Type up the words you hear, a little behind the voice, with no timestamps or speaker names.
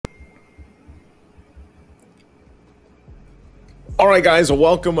All right, guys,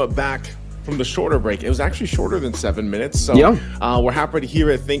 welcome back from the shorter break. It was actually shorter than 7 minutes, so we're happy to hear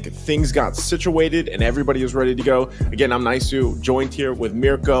it. I think things got situated and everybody is ready to go. Again, I'm Naisu, joined here with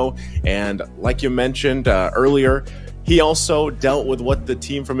Mirko, and like you mentioned earlier, he also dealt with what the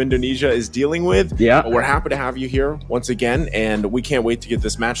team from Indonesia is dealing with. Yeah. But we're happy to have you here once again, and we can't wait to get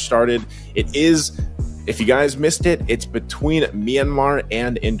this match started. It is, if you guys missed it, it's between Myanmar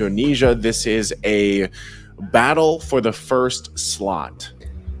and Indonesia. This is a battle for the first slot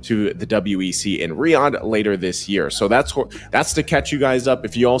to the WEC in Riyadh later this year. So that's to catch you guys up.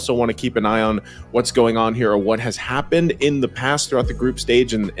 If you also want to keep an eye on what's going on here or what has happened in the past throughout the group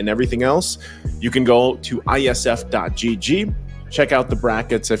stage and everything else, you can go to IESF.gg. Check out the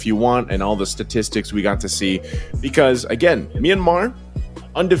brackets if you want and all the statistics we got to see. Because again, Myanmar,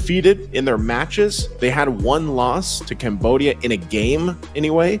 undefeated in their matches. They had one loss to Cambodia in a game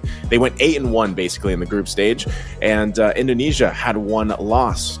anyway. They went 8-1 basically in the group stage. And Indonesia had one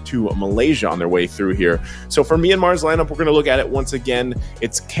loss to Malaysia on their way through here. So for Myanmar's lineup, we're going to look at it once again.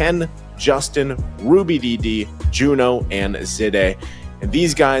 It's Ken, Justin, Ruby DD, Juno, and Zide. And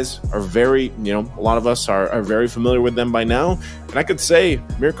these guys are very, a lot of us are very familiar with them by now. And I could say,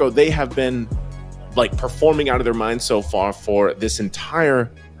 Mirko, they have been like performing out of their minds so far for this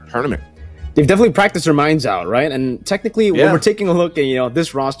entire tournament. They've definitely practiced their minds out, right? And technically, when we're taking a look at,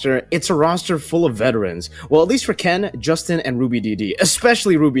 this roster, it's a roster full of veterans. Well, at least for Ken, Justin, and Ruby DD,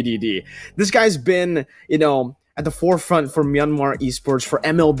 especially Ruby DD. This guy's been, at the forefront for Myanmar Esports, for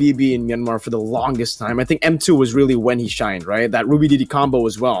MLBB in Myanmar for the longest time. I think M2 was really when he shined, right? That Ruby DD combo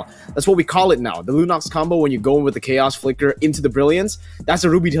as well. That's what we call it now. The Lunox combo, when you go in with the Chaos Flicker into the Brilliance, that's a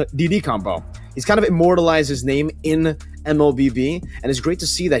Ruby DD combo. He's kind of immortalized his name in MLBB, and it's great to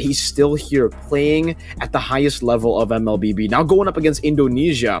see that he's still here playing at the highest level of MLBB. Now going up against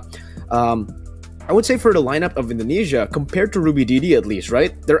Indonesia, I would say for the lineup of Indonesia, compared to Ruby DD at least,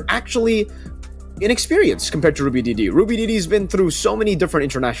 right? They're actually inexperienced compared to Ruby DD. Ruby DD's been through so many different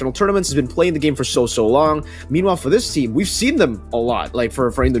international tournaments, has been playing the game for so long. Meanwhile, for this team, we've seen them a lot. Like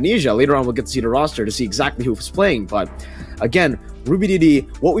for Indonesia, later on we'll get to see the roster to see exactly who's playing. But again, Ruby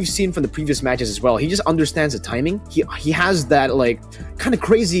DD, what we've seen from the previous matches as well, he just understands the timing. He has that like kind of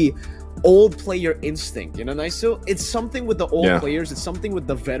crazy old player instinct, Naisu? It's something with the old players, it's something with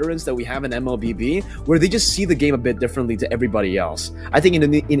the veterans that we have in MLBB, where they just see the game a bit differently to everybody else. I think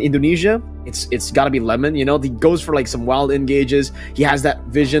in Indonesia, it's got to be Lemon, he goes for like some wild engages, he has that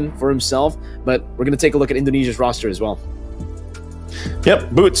vision for himself, but we're going to take a look at Indonesia's roster as well.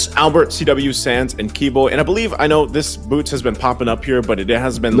 Yep, Boots, Albert, CW, Sands, and Kibo. And I know this Boots has been popping up here, but it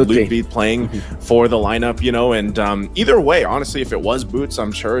has been Ludwig playing for the lineup, and either way, honestly, if it was Boots,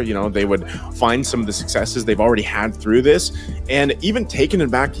 I'm sure, they would find some of the successes they've already had through this. And even taking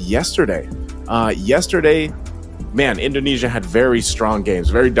it back yesterday, man, Indonesia had very strong games,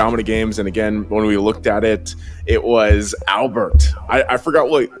 very dominant games. And again, when we looked at it, it was Albert. I forgot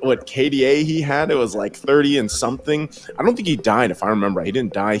what KDA he had. It was like 30 and something. I don't think he died, if I remember right. He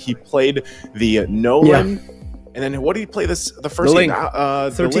didn't die. He played the Nolan. And then what did he play the first game?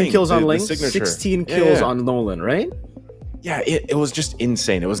 13 kills on Ling, 16 kills on Nolan, right? Yeah, it was just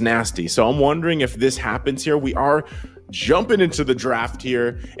insane. It was nasty. So I'm wondering if this happens here. We are jumping into the draft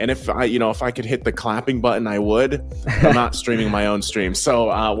here, and if I could hit the clapping button, I would. I'm not streaming my own stream.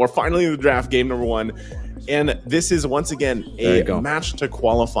 So we're finally in the draft, game number 1. And this is, once again, a match to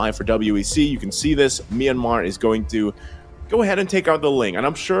qualify for WEC. You can see this. Myanmar is going to go ahead and take out the Ling. And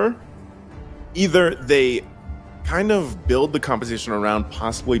I'm sure either they kind of build the composition around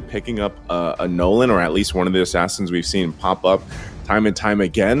possibly picking up a Nolan, or at least one of the assassins we've seen pop up time and time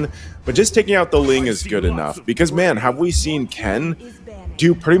again. But just taking out the Ling is good enough. Because, man, have we seen Ken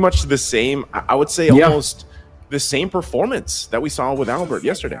do pretty much the same, I would say almost the same performance that we saw with Albert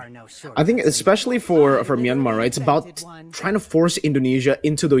yesterday. I think especially for Myanmar, right, it's about trying to force Indonesia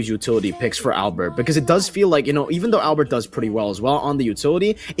into those utility picks for Albert, because it does feel like, even though Albert does pretty well as well on the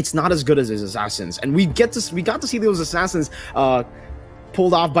utility, it's not as good as his assassins. And we got to see those assassins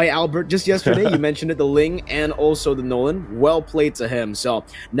pulled off by Albert just yesterday. You mentioned it, the Ling and also the Nolan. Well played to him. So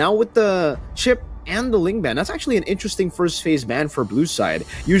now with the chip and the Ling ban, that's actually an interesting first phase ban for blue side.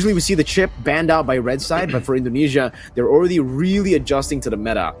 Usually we see the chip banned out by red side, but for Indonesia, they're already really adjusting to the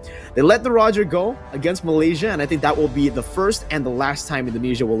meta. They let the Roger go against Malaysia, and I think that will be the first and the last time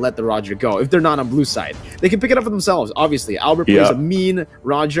Indonesia will let the Roger go if they're not on blue side. They can pick it up for themselves. Obviously, Albert plays a mean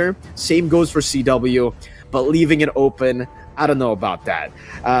Roger. Same goes for CW. But leaving it open, I don't know about that.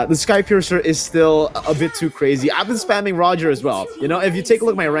 The Sky Piercer is still a bit too crazy. I've been spamming Roger as well. You know, if you take a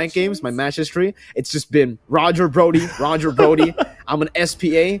look at my rank games, my match history, it's just been Roger Brody, Roger Brody. I'm an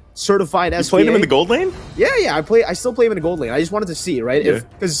SPA, certified SPA. You played him in the gold lane? Yeah. I still play him in the gold lane. I just wanted to see, right?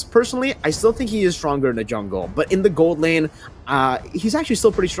 Because personally, I still think he is stronger in the jungle. But in the gold lane, he's actually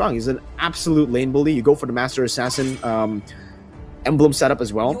still pretty strong. He's an absolute lane bully. You go for the Master Assassin emblem setup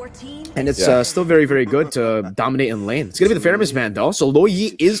as well. And it's still very, very good to dominate in lane. It's going to be the Fairness man, though. So Lo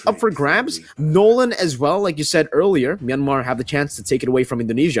Yi is up for grabs. Nolan as well, like you said earlier. Myanmar have the chance to take it away from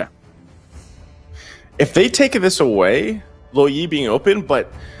Indonesia. If they take this away, Lo Yi being open,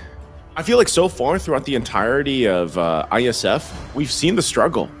 but I feel like so far throughout the entirety of IESF, we've seen the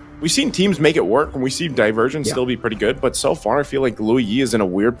struggle. We've seen teams make it work, and we see Divergent still be pretty good, but so far I feel like Lo Yi is in a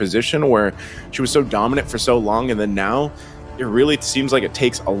weird position where she was so dominant for so long, and then now it really seems like it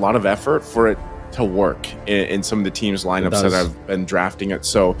takes a lot of effort for it to work in some of the teams' lineups that have been drafting it.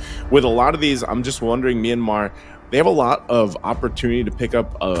 So with a lot of these, I'm just wondering, Myanmar, they have a lot of opportunity to pick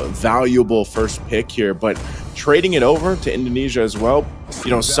up a valuable first pick here, but trading it over to Indonesia as well,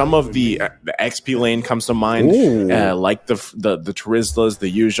 you know, some of the XP lane comes to mind, like the Terizlas,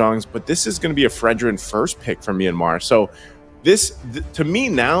 the Yuzhongs, but this is going to be a Fredrin first pick for Myanmar. So this, to me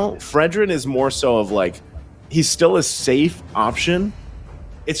now, Fredrin is more so of like, he's still a safe option.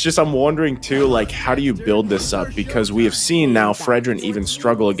 It's just I'm wondering too, like, how do you build this up? Because we have seen now Fredrin even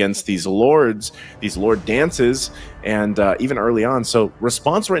struggle against these lord dances, and even early on. So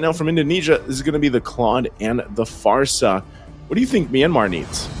response right now from Indonesia is going to be the Claude and the Farsa. What do you think Myanmar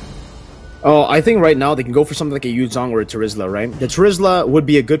needs? Oh, I think right now they can go for something like a Yuzhong or a Terizla, right? The Terizla would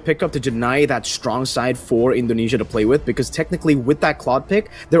be a good pickup to deny that strong side for Indonesia to play with, because technically with that Claude pick,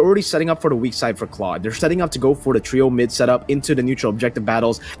 they're already setting up for the weak side for Claude. They're setting up to go for the trio mid setup into the neutral objective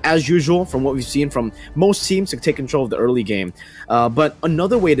battles, as usual, from what we've seen from most teams to take control of the early game. But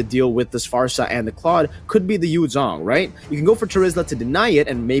another way to deal with this Farsa and the Claude could be the Yuzhong, right? You can go for Terizla to deny it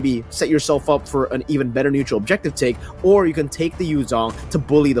and maybe set yourself up for an even better neutral objective take, or you can take the Yuzhong to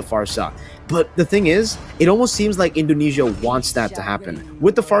bully the Farsa. But the thing is, it almost seems like Indonesia wants that to happen.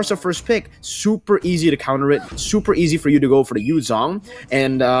 With the Farsa first pick, super easy to counter it, super easy for you to go for the Yuzhong.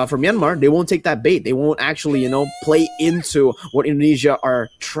 And for Myanmar, they won't take that bait. They won't actually, you know, play into what Indonesia are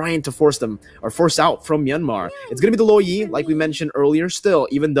trying to force them or force out from Myanmar. It's going to be the Lo Yi, like we mentioned earlier, still,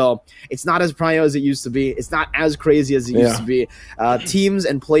 even though it's not as prio as it used to be. It's not as crazy as it used to be. Teams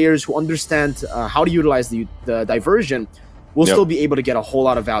and players who understand how to utilize the diversion will still be able to get a whole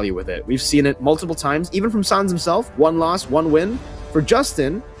lot of value with it. We've seen it multiple times, even from Sans himself. 1 loss, 1 win. For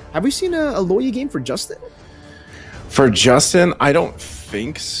Justin, have we seen a Lo Yi game for Justin? For Justin, I don't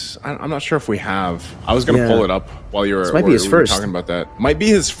think so. I'm not sure if we have. I was going to pull it up while you were, this might be his first. Talking about that. Might be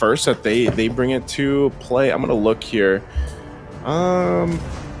his first that they bring it to play. I'm going to look here.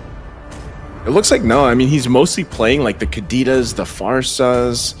 It looks like no. I mean, he's mostly playing like the Kaditas, the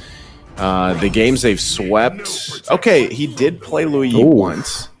Farsas, the games they've swept. Okay, he did play Lo Yi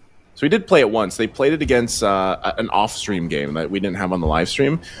once. So he did play it once. They played it against an off-stream game that we didn't have on the live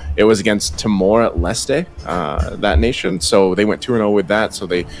stream. It was against Timor-Leste, that nation. So they went 2-0 with that. So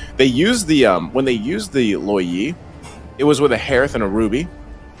they used the when they used the Lo Yi, it was with a Harith and a Ruby,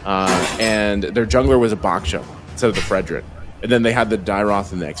 and their jungler was a Baksha instead of the Fredrin. And then they had the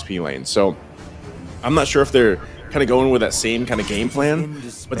Dyroth in the XP lane. So I'm not sure if they're kind of going with that same kind of game plan,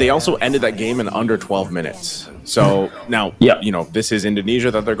 but they also ended that game in under 12 minutes. So now, you know, this is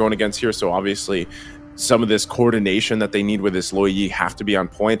Indonesia that they're going against here. So obviously some of this coordination that they need with this Lo Yi have to be on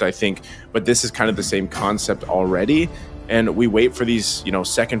point, I think. But this is kind of the same concept already. And we wait for these, you know,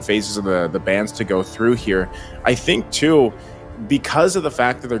 second phases of the bans to go through here. I think too, because of the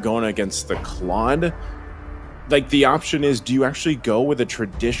fact that they're going against the Claude, like the option is, do you actually go with a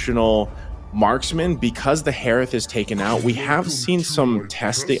traditional marksman? Because the Harith is taken out, we have seen some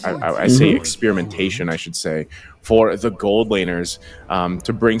testing, I say experimentation, I should say, for the gold laners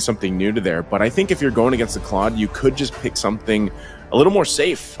to bring something new to there. But I think if you're going against the Claude, you could just pick something a little more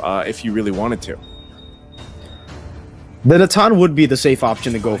safe if you really wanted to. The Natan would be the safe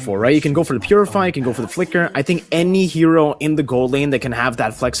option to go for, right? You can go for the Purify, you can go for the Flicker. I think any hero in the gold lane that can have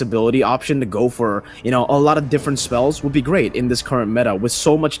that flexibility option to go for, you know, a lot of different spells would be great in this current meta, with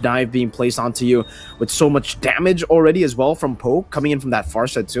so much dive being placed onto you, with so much damage already as well from poke coming in from that far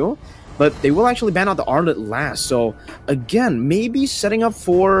set too. But they will actually ban out the Arlet last. So again, maybe setting up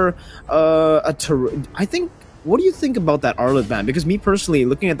for I think what do you think about that Arlet ban? Because me personally,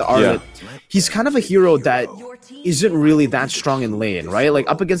 looking at the Arlet, he's kind of a hero that isn't really that strong in lane, right? Like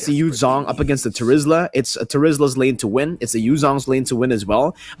up against the Yu Zhong, up against the Terizla, it's a Terizla's lane to win. It's a Yu Zhong's lane to win as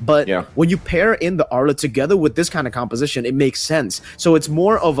well. But when you pair in the Arlet together with this kind of composition, it makes sense. So it's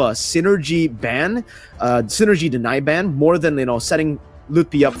more of a synergy ban, synergy deny ban, more than, you know, setting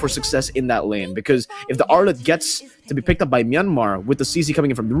Lutpi up for success in that lane. Because if the Arlet gets to be picked up by Myanmar with the CC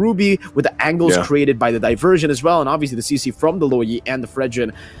coming in from the Ruby, with the angles created by the diversion as well, and obviously the CC from the Lo Yi and the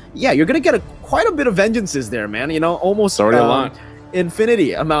Fredrin, yeah, you're gonna get quite a bit of vengeances there, man. You know, almost already a lot.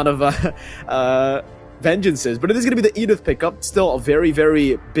 Infinity amount of vengeances. But it is going to be the Edith pickup. Still a very,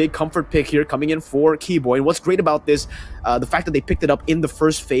 very big comfort pick here coming in for Keyboy. And what's great about this, the fact that they picked it up in the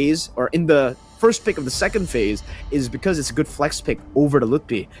first phase, or in the first pick of the second phase, is because it's a good flex pick over to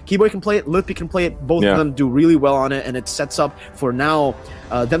Lutpi. Keyboy can play it, Lutpi can play it, both of them do really well on it, and it sets up for now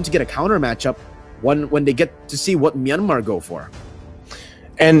them to get a counter matchup when they get to see what Myanmar go for.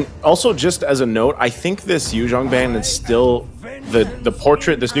 And also, just as a note, I think this Yu Zhong ban is still the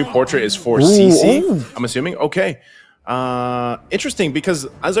portrait. This new portrait is for CC. I'm assuming. Okay, interesting, because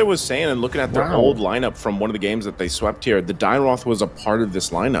as I was saying and looking at their old lineup from one of the games that they swept here, the Dairoth was a part of this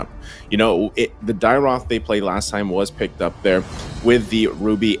lineup. You know, the Dairoth they played last time was picked up there with the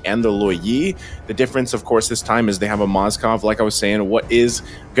Ruby and the Lo Yi. The difference, of course, this time is they have a Mozkov. Like I was saying, what is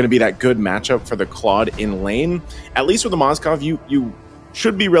going to be that good matchup for the Claude in lane? At least with the Mozkov, you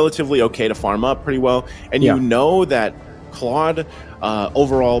should be relatively okay to farm up pretty well, and you know that Claude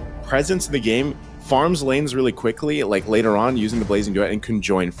overall presence in the game farms lanes really quickly, like later on using the Blazing Duet, and can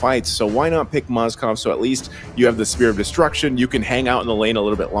join fights. So why not pick Mozkov? So at least you have the Spear of Destruction. You can hang out in the lane a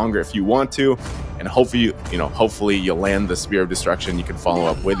little bit longer if you want to, and hopefully you'll land the Spear of Destruction. You can follow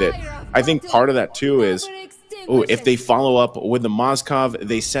up with it. I think part of that too is, if they follow up with the Mozkov,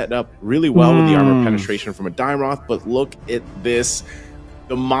 they set up really well with the armor penetration from a Dairoth. But look at this.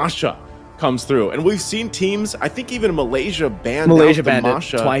 The Masha comes through, and we've seen teams, I think even Malaysia banned the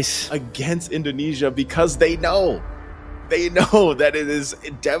Masha twice against Indonesia, because they know that it is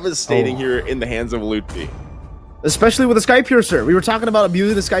devastating here in the hands of Lutpi. Especially with the Sky Piercer. We were talking about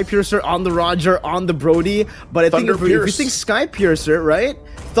abusing the Sky Piercer on the Roger, on the Brody, but I think if you think Sky Piercer, right?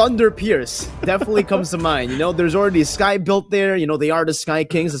 Thunder Pierce definitely comes to mind. You know, there's already a Sky built there. You know, they are the Sky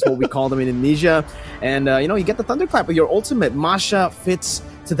Kings. That's what we call them in Indonesia. And, you know, you get the Thunderclap with your ultimate. Masha fits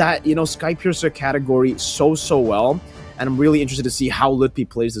to that, you know, Sky Piercer category so well. And I'm really interested to see how Lutpi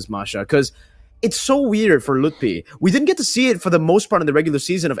plays this Masha, because it's so weird for Lutpi. We didn't get to see it for the most part in the regular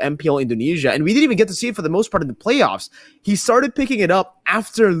season of MPL Indonesia, and we didn't even get to see it for the most part in the playoffs. He started picking it up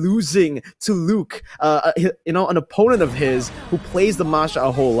after losing to Luke, you know, an opponent of his who plays the Masha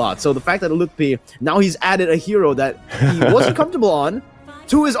a whole lot. So the fact that Lutpi, now he's added a hero that he wasn't comfortable on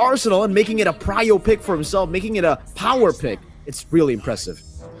to his arsenal and making it a prio pick for himself, making it a power pick, it's really impressive.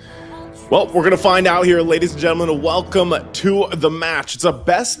 Well, we're going to find out here, ladies and gentlemen. Welcome to the match. It's a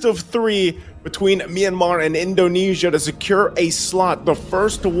best of 3 between Myanmar and Indonesia to secure a slot, the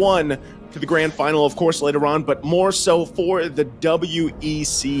first one to the grand final, of course, later on, but more so for the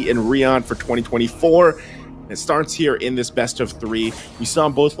WEC in Riyadh for 2024. It starts here in this best of 3. We saw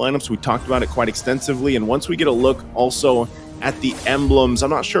both lineups. We talked about it quite extensively, and once we get a look also at the emblems, I'm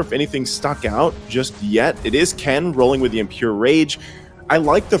not sure if anything stuck out just yet. It is Ken rolling with the Impure Rage. I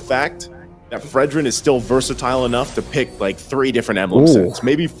like the fact that Fredrin is still versatile enough to pick like 3 different emblem sets,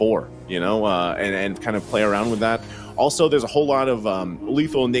 maybe 4, you know, and kind of play around with that. Also, there's a whole lot of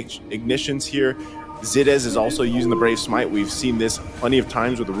lethal ignitions here. Zidez is also using the Brave Smite. We've seen this plenty of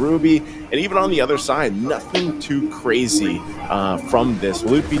times with the Ruby, and even on the other side, nothing too crazy from this.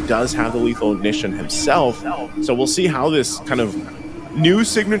 Lutpi does have the lethal ignition himself, so we'll see how this kind of new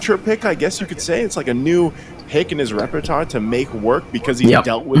signature pick, I guess you could say, it's like a new pick in his repertoire to make work, because he's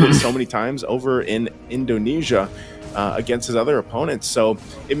dealt with it so many times over in Indonesia against his other opponents. So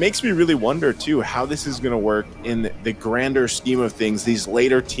it makes me really wonder too how this is going to work in the grander scheme of things, these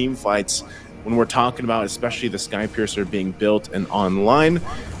later team fights, when we're talking about especially the Sky Piercer being built and online.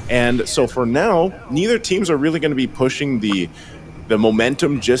 And so for now, neither teams are really going to be pushing the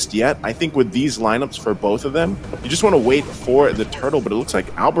momentum just yet. I think with these lineups for both of them, you just want to wait for the turtle. But it looks like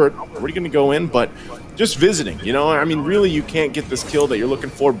Albert already going to go in, but just visiting, you know. I mean, really, you can't get this kill that you're looking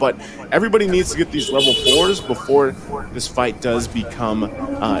for, but everybody needs to get these level 4s before this fight does become,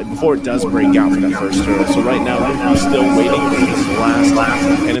 before it does break out for that first turtle. So right now, Lutpi's still waiting for this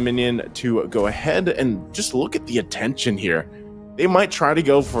last enemy to go ahead, and just look at the attention here. They might try to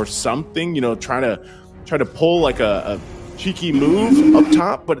go for something, you know, try to pull like a cheeky move up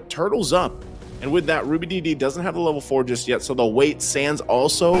top, but Turtle's up. And with that, RubyDD doesn't have the level 4 just yet, so they'll wait. Sans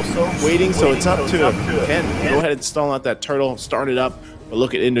also waiting, so it's up to Ken. Go ahead and stall out that turtle, start it up. But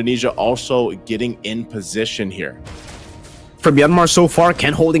look at Indonesia also getting in position here. For Myanmar so far,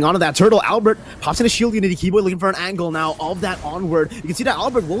 Ken holding on to that turtle. Albert pops in a shield unity. Keyboy looking for an angle now of that onward. You can see that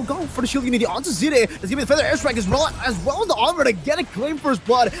Albert will go for the shield unity onto Zide. There's gonna be the feather airstrike as well as the onward to get a claim for his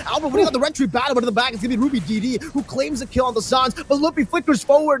blood. Albert winning on the retry battle, but in the back it's gonna be RubyDD who claims the kill on the Sans. But Lupi flickers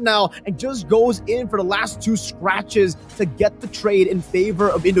forward now and just goes in for the last 2 scratches to get the trade in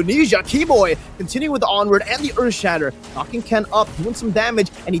favor of Indonesia. Keyboy continuing with the onward and the Earth Shatter, knocking Ken up, doing some damage,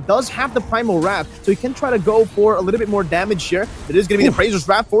 and he does have the Primal Wrath, so he can try to go for a little bit more damage here. It is going to be the Appraiser's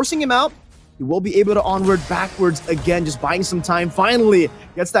Wrath, forcing him out. He will be able to onward backwards again, just buying some time. Finally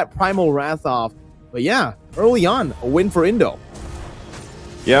gets that Primal Wrath off. But yeah, early on, a win for Indo.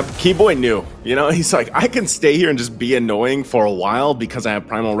 Yep, Keyboy knew. You know, he's like, I can stay here and just be annoying for a while because I have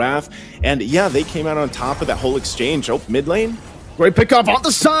Primal Wrath. And yeah, they came out on top of that whole exchange. Oh, mid lane. Great pickup on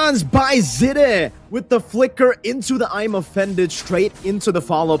the Sans by Zide with the flicker into the I'm Offended, straight into the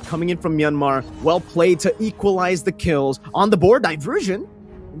follow-up coming in from Myanmar. Well played to equalize the kills. On the board, diversion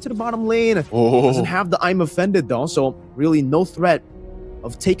into the bottom lane. Doesn't have the I'm Offended though, so really no threat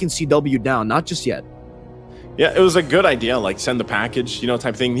of taking CW down, not just yet. Yeah, it was a good idea, like send the package, you know,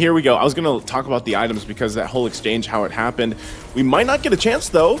 type thing. Here we go. I was going to talk about the items because that whole exchange, how it happened. We might not get a chance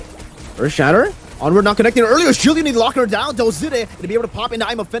though. Earth Shatter. Onward not connecting earlier. Shield need to lock her down. Dozide to be able to pop into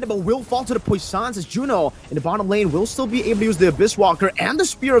I'm Offended, but will fall to the Poissons as Juno in the bottom lane will still be able to use the Abyss Walker and the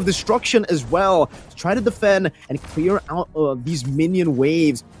Spear of Destruction as well to try to defend and clear out these minion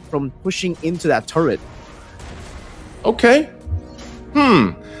waves from pushing into that turret. Okay.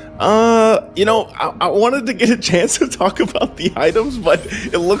 You know, I wanted to get a chance to talk about the items, but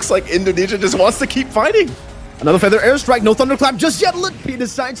it looks like Indonesia just wants to keep fighting. Another feather airstrike, no thunderclap just yet. Litpi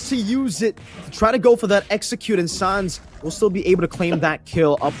decides to use it to try to go for that execute, and Sans will still be able to claim that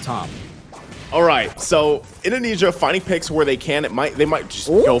kill up top. All right, so Indonesia finding picks where they can. They might just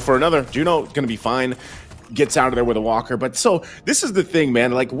go for another. Juno gonna be fine. Gets out of there with a walker. But so this is the thing,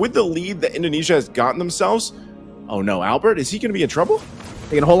 man. Like with the lead that Indonesia has gotten themselves. Oh no, Albert, is he gonna be in trouble?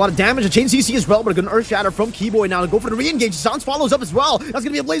 Taking a whole lot of damage. A chain CC as well, but a good Earth Shatter from Keyboy now to go for the re-engage. Sans follows up as well. That's going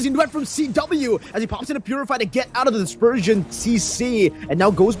to be a blazing duet from CW as he pops into Purify to get out of the Dispersion CC and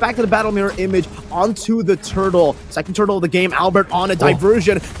now goes back to the Battle Mirror image onto the turtle. Second turtle of the game, Albert on a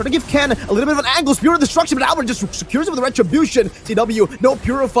diversion. Trying to give Ken a little bit of an angle. Spear of Destruction, but Albert just secures it with a Retribution. CW, no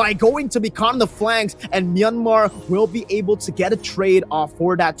Purify, going to be caught on the flanks, and Myanmar will be able to get a trade off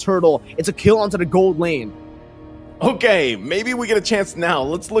for that turtle. It's a kill onto the gold lane. Okay, maybe we get a chance now.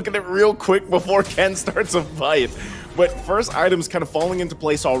 Let's look at it real quick before Ken starts a fight. But first item's kind of falling into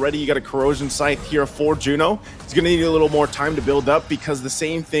place already. You got a Corrosion Scythe here for Juno. He's going to need a little more time to build up because the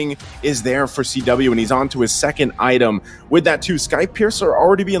same thing is there for CW, and he's on to his second item. With that too, Sky Piercer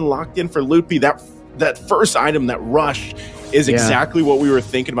already being locked in for Lupi. That first item, that rush, is exactly what we were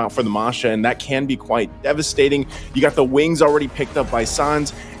thinking about for the Masha, and that can be quite devastating. You got the wings already picked up by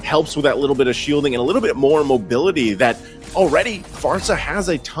Sans, helps with that little bit of shielding and a little bit more mobility that already Farsa has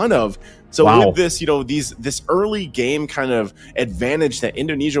a ton of. So with this, you know, this early game kind of advantage that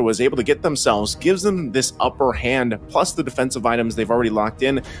Indonesia was able to get themselves gives them this upper hand, plus the defensive items they've already locked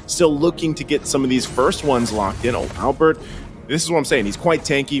in, still looking to get some of these first ones locked in. Oh, Albert, this is what I'm saying. He's quite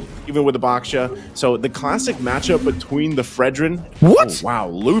tanky, even with the Baksha. So the classic matchup between the Fredrin. What? Oh, wow,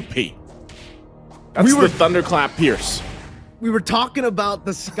 Lupi. That's the Thunderclap Pierce. We were talking about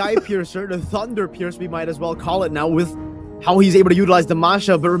the Sky Piercer, the Thunder Pierce, we might as well call it now, with how he's able to utilize the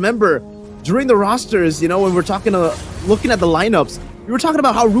Masha. But remember, during the rosters, you know, when we're talking, looking at the lineups, we were talking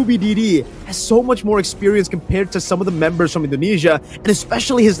about how RubyDD has so much more experience compared to some of the members from Indonesia, and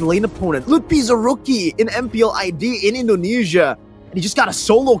especially his lane opponent. Lutpi's a rookie in MPL ID in Indonesia, and he just got a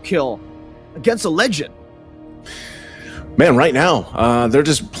solo kill against a legend. Man, right now, they're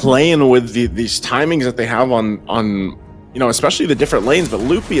just playing with these timings that they have on you know, especially the different lanes, but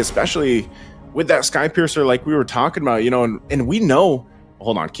Lupi especially with that Sky Piercer like we were talking about, you know, and we know,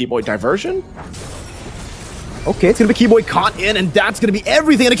 hold on, Keyboy diversion? Okay, it's going to be Keyboy caught in, and that's going to be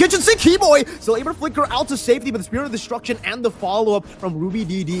everything in the kitchen sink. Keyboy still able to flicker out to safety, but the Spirit of Destruction and the follow-up from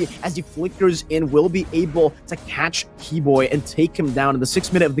RubyDD as he flickers in will be able to catch Keyboy and take him down in the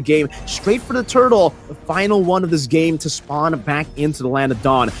 6th minute of the game. Straight for the turtle, the final one of this game to spawn back into the Land of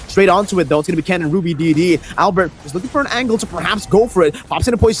Dawn. Straight onto it, though, it's going to be Ken and RubyDD. Albert is looking for an angle to perhaps go for it. Pops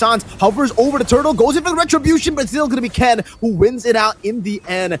into Poissons, hovers over the turtle, goes in for the Retribution, but it's still going to be Ken who wins it out in the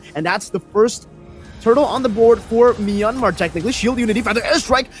end. And that's the first Turtle on the board for Myanmar, technically. Shield Unity, Feather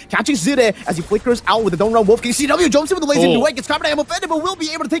Airstrike, catching Zide as he flickers out with the Don't Run Wolf King. CW jumps in with the lazy duet, gets caught by Ammo Fender, but will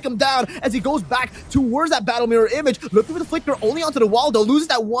be able to take him down as he goes back towards that battle mirror image. Looking with the flicker only onto the wall, though, loses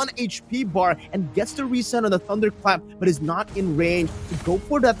that 1 HP bar and gets the reset on the Thunderclap, but is not in range to go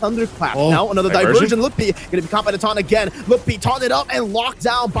for that Thunderclap. Now another diversion. Lupi gonna be caught by the taunt again. Lupi taunted up and locked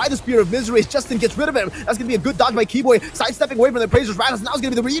down by the Spear of Misery. Justin gets rid of him. That's gonna be a good dodge by Keyboy, sidestepping away from the Appraiser's Rattles. Now it's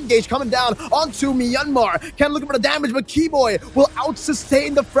gonna be the re-engage coming down onto Myanmar. Ken looking for the damage, but Keyboy will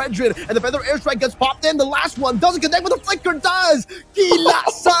out-sustain the Fredrin, and the Feather Airstrike gets popped in. The last one doesn't connect, but the flicker does! Gila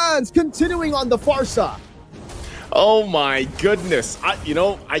Sans continuing on the Farsa. Oh my goodness.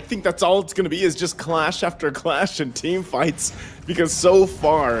 I think that's all it's going to be, is just clash after clash and team fights, because so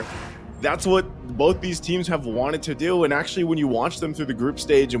far that's what both these teams have wanted to do. And actually, when you watch them through the group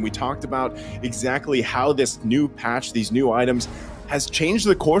stage, and we talked about exactly how this new patch, these new items, has changed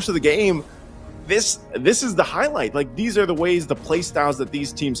the course of the game, this is the highlight. Like, these are the ways, the play styles that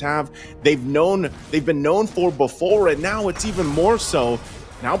these teams have. They've been known for before, and now it's even more so.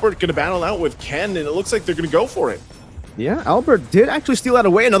 And Albert going to battle out with Ken, and it looks like they're going to go for it. Yeah, Albert did actually steal that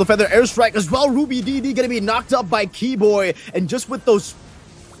away. Another Feather Airstrike as well. Ruby DD going to be knocked up by Keyboy, and just with those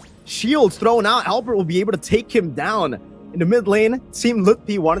shields thrown out, Albert will be able to take him down. In the mid lane, Team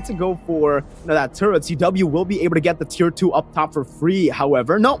Lutpi wanted to go for that turret. CW will be able to get the tier 2 up top for free.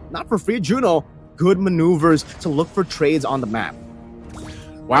 However, no, not for free. Juno, good maneuvers to look for trades on the map.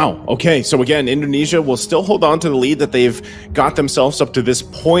 Wow. Okay. So again, Indonesia will still hold on to the lead that they've got themselves up to this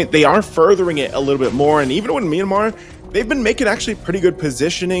point. They are furthering it a little bit more. And even when Myanmar, they've been making actually pretty good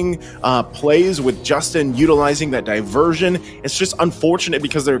positioning plays with Justin utilizing that diversion. It's just unfortunate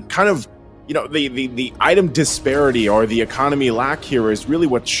because they're kind of, the item disparity or the economy lack here is really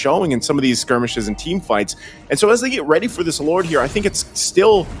what's showing in some of these skirmishes and team fights. And so as they get ready for this Lord here, I think it's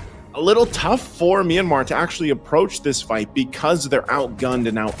still a little tough for Myanmar to actually approach this fight because they're outgunned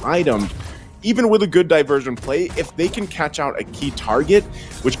and out-itemed. Even with a good diversion play, if they can catch out a key target,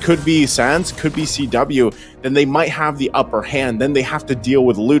 which could be Sans, could be CW, then they might have the upper hand. Then they have to deal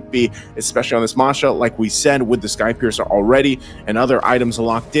with Lutpi, especially on this Masha, like we said, with the Skypiercer already and other items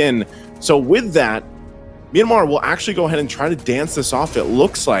locked in. So with that, Myanmar will actually go ahead and try to dance this off, it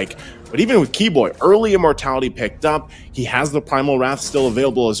looks like. But even with Keyboy, early immortality picked up. He has the Primal Wrath still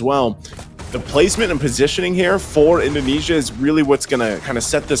available as well. The placement and positioning here for Indonesia is really what's going to kind of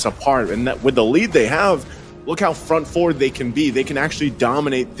set this apart. And that with the lead they have, look how front forward they can be. They can actually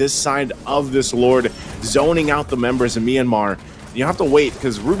dominate this side of this Lord, zoning out the members of Myanmar. You have to wait,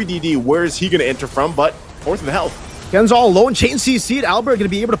 because Ruby DD, where is he going to enter from? But 4th of health. Ken's all alone. Chain CC'd. Albert going to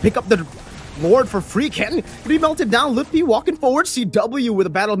be able to pick up the Lord for free. Ken be melted down. Lutpi walking forward. CW with a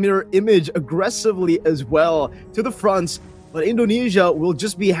battle mirror image aggressively as well to the fronts. But Indonesia will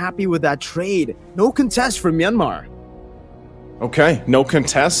just be happy with that trade. No contest for Myanmar. Okay, no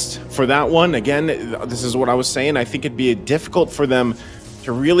contest for that one. Again, this is what I was saying. I think it'd be difficult for them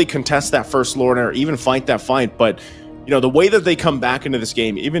to really contest that first Lord or even fight that fight. But the way that they come back into this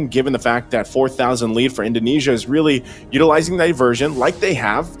game, even given the fact that 4,000 lead for Indonesia, is really utilizing diversion like they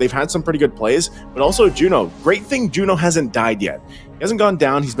have. They've had some pretty good plays, but also Juno. Great thing, Juno hasn't died yet. He hasn't gone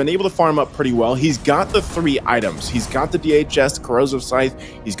down. He's been able to farm up pretty well. He's got the 3 items. He's got the DHS, the Corrosive Scythe.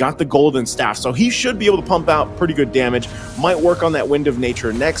 He's got the Golden Staff. So he should be able to pump out pretty good damage. Might work on that Wind of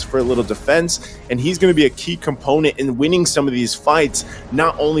Nature next for a little defense. And he's going to be a key component in winning some of these fights.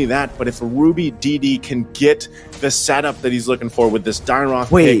 Not only that, but if Ruby DD can get the setup that he's looking for with this Dyroth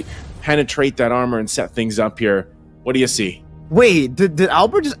pick, penetrate that armor and set things up here, what do you see? Wait, did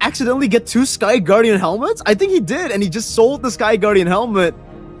Albert just accidentally get 2 Sky Guardian helmets? I think he did, and he just sold the Sky Guardian helmet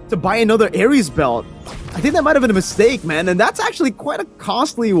to buy another Ares belt. I think that might have been a mistake, man, and that's actually quite a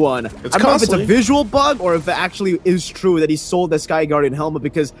costly one. I don't know if it's a visual bug or if it actually is true that he sold the Sky Guardian helmet,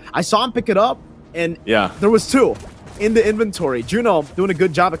 because I saw him pick it up, and there was 2 in the inventory. Juno doing a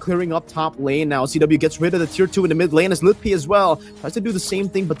good job at clearing up top lane now. CW gets rid of the tier 2 in the mid lane as Lutpi as well tries to do the same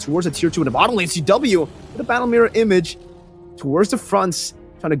thing, but towards the tier 2 in the bottom lane. CW with a battle mirror image towards the fronts,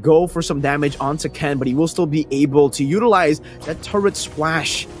 trying to go for some damage onto Ken, but he will still be able to utilize that turret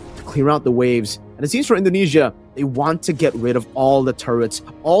splash to clear out the waves. And it seems for Indonesia, they want to get rid of all the turrets,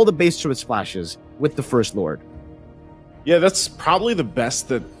 all the base turret splashes with the First Lord. Yeah, that's probably the best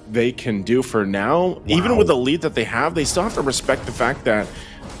that they can do for now. Even with the lead that they have, they still have to respect the fact that,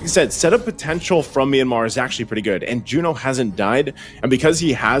 like I said, setup potential from Myanmar is actually pretty good, and Juno hasn't died, and because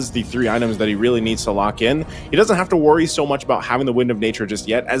he has the 3 items that he really needs to lock in, he doesn't have to worry so much about having the Wind of Nature just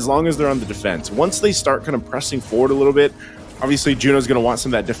yet, as long as they're on the defense. Once they start kind of pressing forward a little bit, obviously Juno's going to want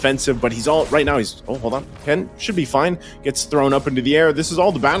some of that defensive, but he's all, right now he's, hold on, Ken should be fine, gets thrown up into the air. This is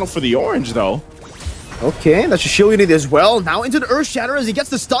all the battle for the orange, though. Okay, that's a shield unit as well. Now into the Earth Shatter as he gets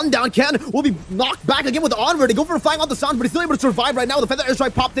the stun down. Ken will be knocked back again with the Onward. They go for a flying on the sound, but he's still able to survive right now. The Feather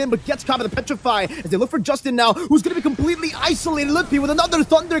Airstrike popped in, but gets caught by the Petrify as they look for Justin now, who's going to be completely isolated. Lippy with another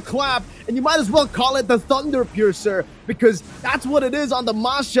Thunderclap, and you might as well call it the Thunder Piercer, because that's what it is on the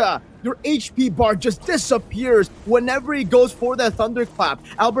Masha. Your HP bar just disappears whenever he goes for that Thunderclap.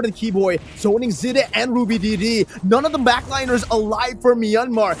 Albert and Keyboy zoning Zide and Ruby DD. None of the backliners alive for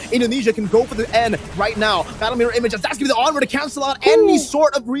Myanmar. Indonesia can go for the end right now. Battle Mirror Image, that's giving the Onward to cancel out any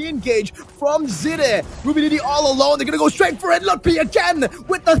sort of re-engage from Zide. Ruby DD all alone. They're going to go straight for it. Luppy again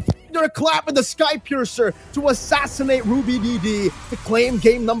with the Thunderclap and the Sky Piercer to assassinate Ruby DD to claim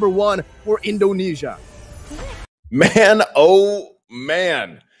game number 1 for Indonesia. Man, oh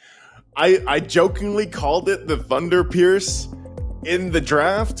man. I jokingly called it the Thunder Pierce in the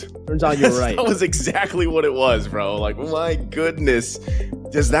draft. Turns out you're right. That was exactly what it was, bro. Like, my goodness,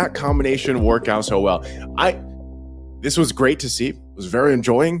 does that combination work out so well? This was great to see. It was very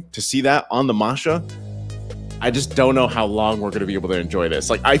enjoying to see that on the Masha. I just don't know how long we're going to be able to enjoy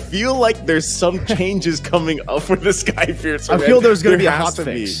this. Like, I feel like there's some changes coming up for the Sky Piercer. I feel there's going to be a hot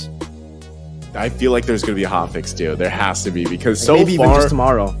fix. I feel like there's going to be a hot fix too. There has to be, because so maybe far, even just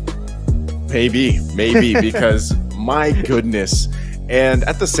tomorrow. Maybe, because my goodness. And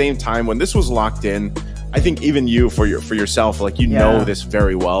at the same time, when this was locked in, I think even you, for yourself, like, you know this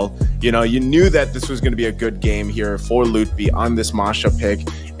very well. You know, you knew that this was going to be a good game here for Lutfi on this Masha pick,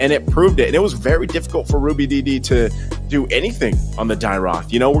 and it proved it. And it was very difficult for Ruby DD to do anything on the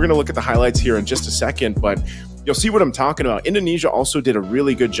Dairoth. You know, we're going to look at the highlights here in just a second, but you'll see what I'm talking about. Indonesia also did a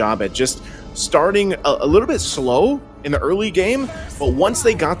really good job at just starting a little bit slow in the early game, but once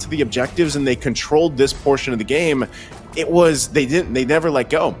they got to the objectives and they controlled this portion of the game, they never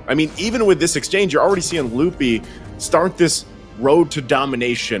let go. I mean, even with this exchange, you're already seeing Loopy start this road to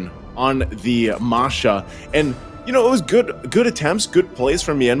domination on the Masha, and you know, it was good attempts, good plays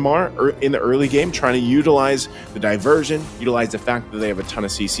from Myanmar in the early game, trying to utilize the diversion, utilize the fact that they have a ton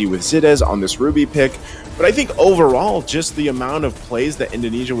of CC with Zidez on this Ruby pick. But I think overall, just the amount of plays that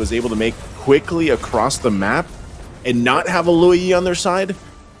Indonesia was able to make quickly across the map and not have a Lui on their side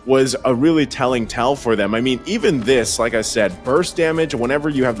was a really telling tell for them. I mean, even this, like I said, burst damage, whenever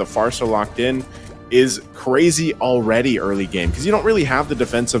you have the Farsa locked in, is crazy already early game, because you don't really have the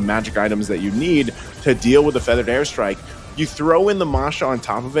defensive magic items that you need to deal with the Feathered Airstrike. You throw in the Masha on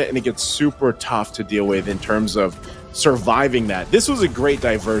top of it, and it gets super tough to deal with in terms of surviving that. This was a great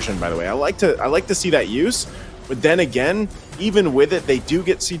diversion, by the way. I like to see that use, but then again, even with it, they do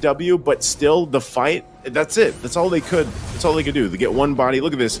get CW, but still the fight, that's it. That's all they could do. They get one body.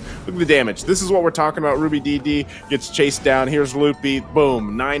 Look at this. Look at the damage. This is what we're talking about. Ruby DD gets chased down. Here's Loopy.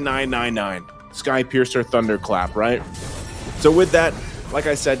 Boom. 9999. Sky Piercer Thunderclap, right? So with that, like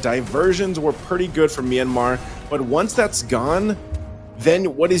I said, diversions were pretty good for Myanmar, but once that's gone,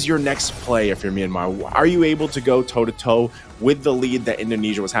 then what is your next play if you're Myanmar? Are you able to go toe-to-toe with the lead that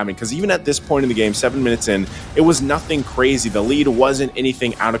Indonesia was having? Because even at this point in the game, 7 minutes in, it was nothing crazy. The lead wasn't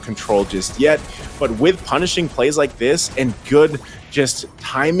anything out of control just yet, but with punishing plays like this and good just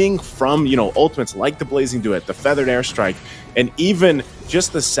timing from, you know, ultimates like the Blazing Duet, the Feathered Airstrike, and even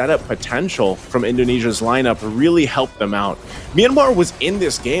just the setup potential from Indonesia's lineup really helped them out. Myanmar was in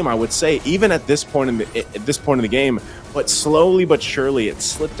this game, I would say, even at this point in the game, but slowly but surely it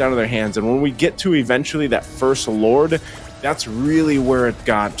slipped out of their hands. And when we get to eventually that first Lord, that's really where it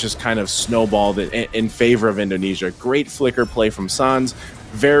got just kind of snowballed in favor of Indonesia. Great flicker play from Sans,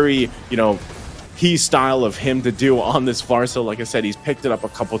 very, you know, key style of him to do on this Farsa. Like I said, he's picked it up a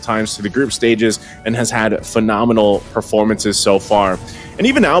couple times to the group stages and has had phenomenal performances so far. And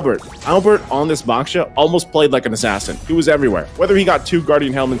even Albert on this Baksha almost played like an assassin. He was everywhere. Whether he got 2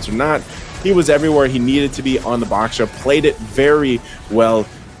 Guardian Helmets or not, he was everywhere he needed to be on the Baksha, played it very well.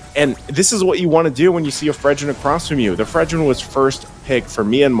 And this is what you want to do when you see a Fredrin across from you. The Fredrin was first pick for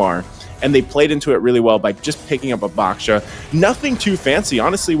Myanmar, and they played into it really well by just picking up a Baksha. Nothing too fancy.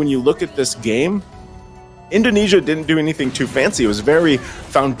 Honestly, when you look at this game, Indonesia didn't do anything too fancy. It was very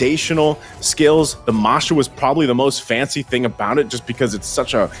foundational skills. The Masha was probably the most fancy thing about it, just because it's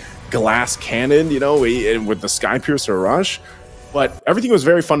such a glass cannon, you know, with the Sky Piercer Rush. But everything was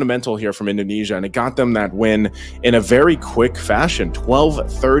very fundamental here from Indonesia, and it got them that win in a very quick fashion.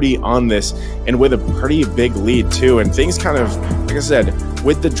 12-30 on this, and with a pretty big lead too. And things kind of, like I said,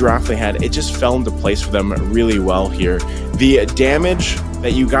 with the draft they had, it just fell into place for them really well here. The damage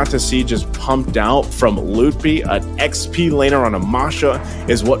that you got to see just pumped out from Lutfi, an XP laner on a Masha,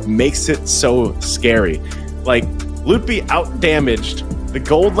 is what makes it so scary. Like, Lutfi out-damaged the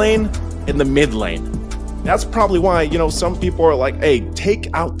gold lane and the mid lane. that's probably why, you know, some people are like, hey, take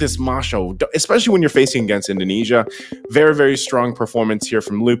out this Masha, especially when you're facing against Indonesia. Very, very strong performance here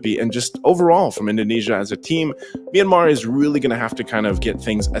from Lupi, and just overall from Indonesia as a team. Myanmar is really going to have to kind of get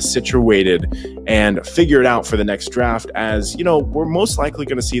things situated and figure it out for the next draft, as, you know, we're most likely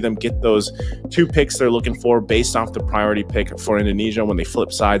going to see them get those 2 picks they're looking for based off the priority pick for Indonesia when they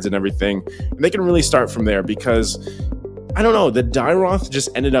flip sides and everything. And they can really start from there, because I don't know, the Dairoth just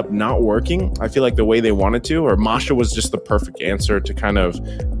ended up not working, I feel like, the way they wanted to, or Masha was just the perfect answer to kind of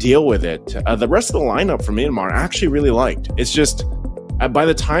deal with it. The rest of the lineup from Myanmar I actually really liked. It's just, by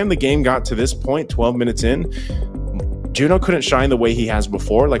the time the game got to this point, 12 minutes in, Juno couldn't shine the way he has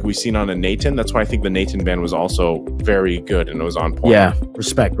before, like we've seen on a Nathan. That's why I think the Nathan ban was also very good and it was on point. Yeah,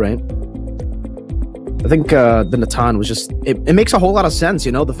 respect, right? I think the Natan was just, it makes a whole lot of sense,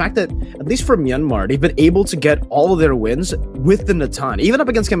 you know, the fact that, at least for Myanmar, they've been able to get all of their wins with the Natan, even up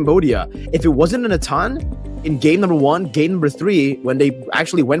against Cambodia. If it wasn't a Natan in game number 1, game number 3, when they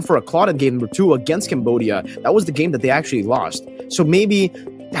actually went for a Claude in game number 2 against Cambodia, that was the game that they actually lost. So maybe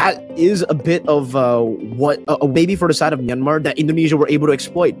that is a bit of maybe for the side of Myanmar that Indonesia were able to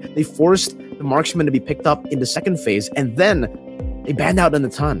exploit. They forced the marksman to be picked up in the second phase, and then they banned out the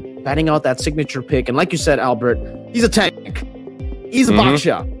Natan, banning out that signature pick. And like you said, Albert, he's a tank. He's a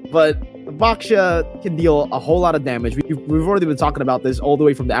Baksha, but the Baksha can deal a whole lot of damage. We've already been talking about this all the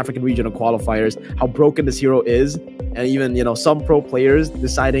way from the African regional qualifiers, how broken this hero is. And even, you know, some pro players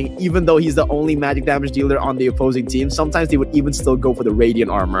deciding, even though he's the only magic damage dealer on the opposing team, sometimes they would even still go for the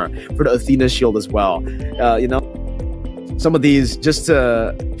Radiant armor, for the Athena shield as well. You know, some of these just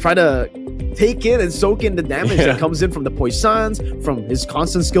to try to take in and soak in the damage that comes in from the Poisons, from his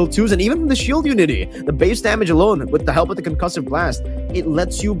constant skill 2s, and even from the shield unity. The base damage alone, with the help of the concussive blast, it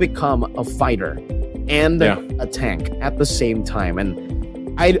lets you become a fighter and a tank at the same time.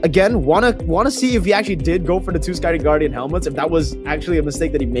 And I, again, want to see if he actually did go for the 2 Sky Guardian helmets, if that was actually a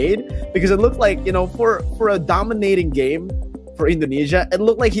mistake that he made, because it looked like, you know, for a dominating game for Indonesia, it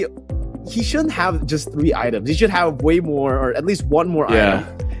looked like he shouldn't have just 3 items. He should have way more, or at least 1 more item.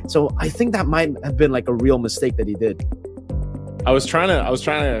 So I think that might have been like a real mistake that he did. I was trying to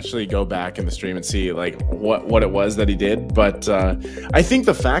actually go back in the stream and see like what it was that he did, but I think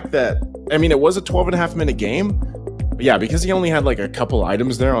the fact that, I mean, it was a 12.5-minute game, but yeah, because he only had like a couple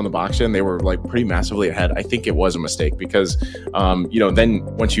items there on the Baksha and they were like pretty massively ahead, I think it was a mistake, because you know, then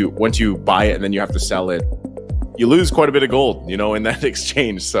once you buy it and then you have to sell it, you lose quite a bit of gold, you know, in that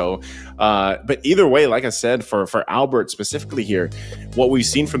exchange. So, but either way, like I said, for Albert specifically here, what we've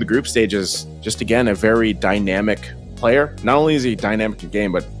seen from the group stage is just, again, a very dynamic player. Not only is he dynamic in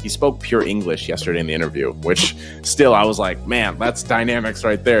game, but he spoke pure English yesterday in the interview, which still I was like, man, that's dynamics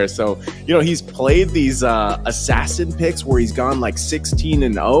right there. So, you know, he's played these assassin picks where he's gone like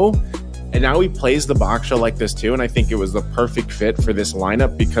 16-0. And now he plays the Baksha like this too. And I think it was the perfect fit for this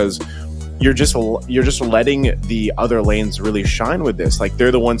lineup, because you're just letting the other lanes really shine with this. Like,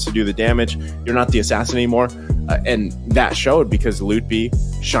 they're the ones to do the damage. You're not the assassin anymore. And that showed, because Lutfi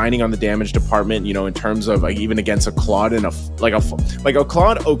shining on the damage department, you know, in terms of like, even against a Claude and a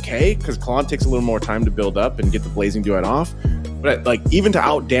Claude, okay, because Claude takes a little more time to build up and get the Blazing Duet off. But like, even to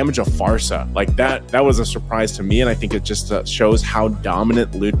out damage a Farsa, like that was a surprise to me. And I think it just shows how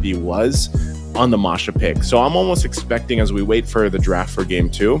dominant Lutfi was on the Masha pick. So I'm almost expecting, as we wait for the draft for game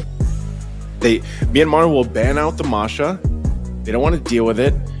 2, Myanmar will ban out the Masha. They don't want to deal with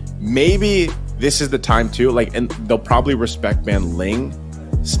it. Maybe this is the time too, like, and they'll probably respect ban Ling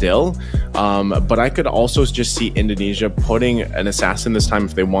still. But I could also just see Indonesia putting an assassin this time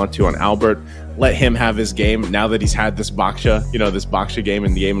if they want to on Albert. Let him have his game now that he's had this Baksha, you know, this Baksha game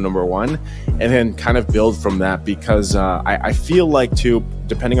in the game number 1, and then kind of build from that, because I feel like too,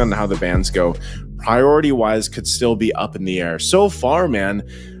 depending on how the bans go, priority wise could still be up in the air. So far, man.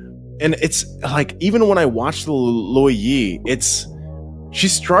 And it's like, even when I watch the Lo Yi,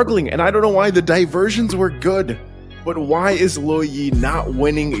 she's struggling, and I don't know why. The diversions were good, but why is Lo Yi not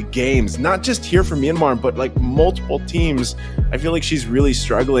winning games? Not just here for Myanmar, but like multiple teams. I feel like she's really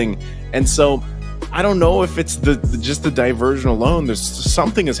struggling, and so I don't know if it's just the diversion alone. There's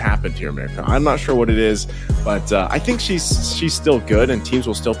something has happened here, America. I'm not sure what it is, but I think she's still good, and teams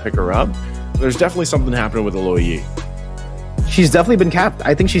will still pick her up. There's definitely something happening with the Lo Yi. She's definitely been capped.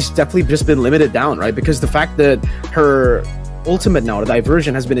 I think she's definitely just been limited down, right? Because the fact that her ultimate now, the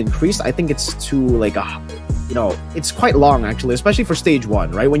diversion, has been increased, I think it's to like you know, it's quite long actually, especially for stage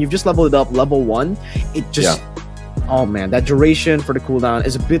 1, right? When you've just leveled it up level 1, it just, oh man, that duration for the cooldown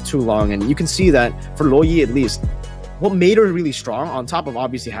is a bit too long. And you can see that for Lo Yi, at least, what made her really strong, on top of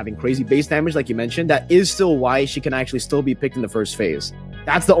obviously having crazy base damage, like you mentioned, that is still why she can actually still be picked in the first phase.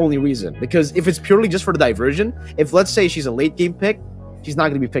 That's the only reason. Because if it's purely just for the diversion, if let's say she's a late game pick, she's not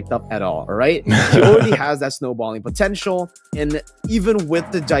going to be picked up at all right? She already has that snowballing potential, and even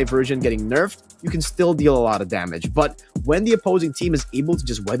with the diversion getting nerfed, you can still deal a lot of damage. But when the opposing team is able to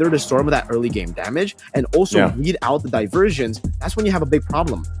just weather the storm of that early game damage and also read out the diversions, that's when you have a big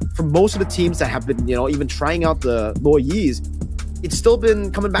problem. For most of the teams that have been, even trying out the Lo Yis, it's still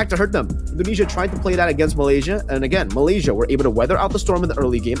been coming back to hurt them. Indonesia tried to play that against Malaysia, and again, Malaysia were able to weather out the storm in the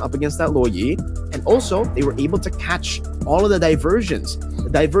early game up against that Lo Yi, and also they were able to catch all of the diversions.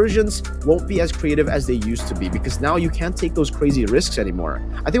 The diversions won't be as creative as they used to be because now you can't take those crazy risks anymore.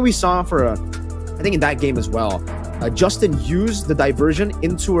 I think we saw I think in that game as well, Justin used the diversion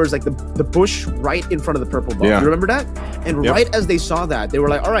in towards like the bush right in front of the purple buff. You remember that? And right as they saw that, they were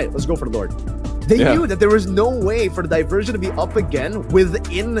like, all right, let's go for the Lord. They knew that there was no way for the diversion to be up again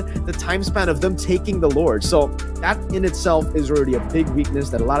within the time span of them taking the Lord. So that in itself is already a big weakness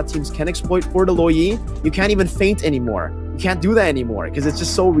that a lot of teams can exploit for the Lo Yi. You can't even feint anymore. You can't do that anymore because it's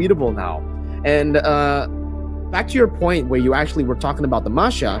just so readable now. And back to your point where you actually were talking about the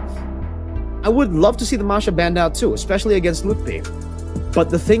Masha, I would love to see the Masha banned out too, especially against Lutfi. But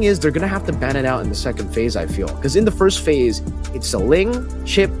the thing is, they're going to have to ban it out in the second phase, I feel. Because in the first phase, it's Ling,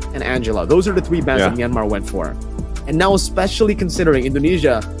 Chip, and Angela. Those are the three bans that Myanmar went for. And now, especially considering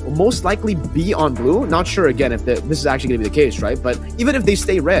Indonesia will most likely be on blue. Not sure, again, if this is actually going to be the case, right? But even if they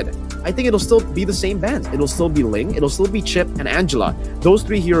stay red, I think it'll still be the same bans. It'll still be Ling, it'll still be Chip, and Angela. Those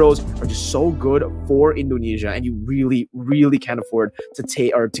three heroes are just so good for Indonesia, and you really, really can't afford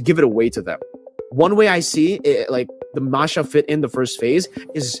to give it away to them. One way I see it, like the Masha fit in the first phase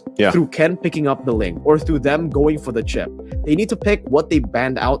is through Ken picking up the Ling or through them going for the Chip. They need to pick what they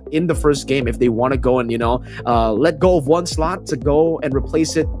banned out in the first game if they want to go and, let go of one slot to go and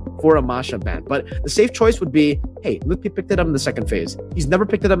replace it for a Masha ban. But the safe choice would be, hey, Lutfi picked it up in the second phase. He's never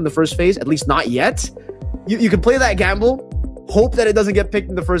picked it up in the first phase, at least not yet. You can play that gamble, hope that it doesn't get picked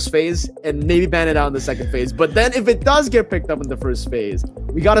in the first phase, and maybe ban it out in the second phase. But then if it does get picked up in the first phase,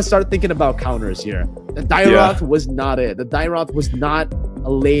 we got to start thinking about counters here. The Dairoth was not it. The Dairoth was not a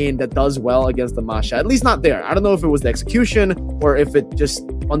lane that does well against the Masha. At least not there. I don't know if it was the execution or if it just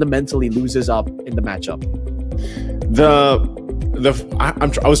fundamentally loses up in the matchup.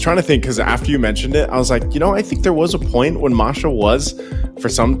 I was trying to think because after you mentioned it, I was like, I think there was a point when Masha was, for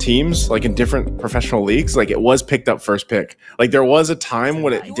some teams, like in different professional leagues, like it was picked up first pick. Like there was a time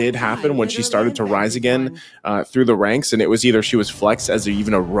when it did happen when she started to rise again through the ranks, and it was either she was flexed as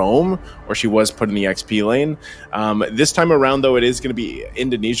even a roam or she was put in the XP lane. This time around, though, it is going to be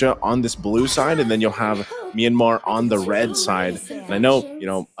Indonesia on this blue side, and then you'll have Myanmar on the red side. And I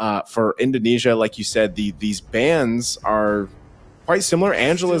know, for Indonesia, like you said, these bans are quite similar.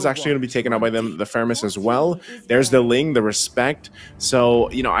 Angela is actually going to be taken out by them, the Fairness as well. There's the Ling, the Respect. So,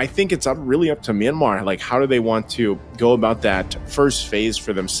 I think it's really up to Myanmar. Like, how do they want to go about that first phase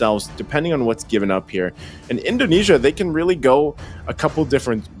for themselves, depending on what's given up here. And Indonesia, they can really go a couple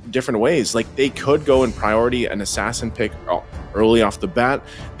different ways. Like, they could go in priority an assassin pick early off the bat.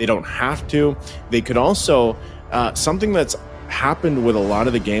 They don't have to. They could also, something that's happened with a lot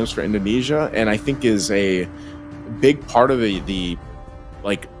of the games for Indonesia, and I think is a big part of the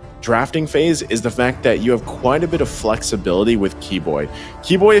drafting phase, is the fact that you have quite a bit of flexibility with Keyboy.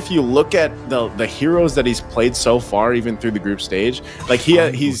 Keyboy, if you look at the heroes that he's played so far, even through the group stage, like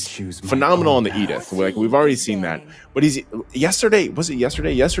he's phenomenal on the Edith. Like we've already seen that. But yesterday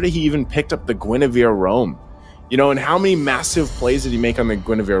he even picked up the Guinevere roam. And how many massive plays did he make on the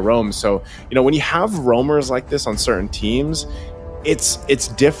Guinevere roam? So, when you have roamers like this on certain teams, it's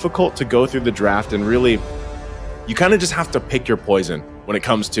difficult to go through the draft and really, you kind of just have to pick your poison when it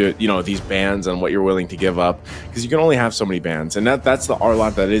comes to, these bans and what you're willing to give up, because you can only have so many bans. And that's the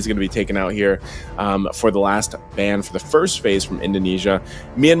R-lot that is going to be taken out here for the last ban for the first phase from Indonesia.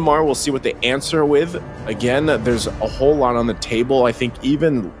 Myanmar, we'll see what they answer with. Again, there's a whole lot on the table. I think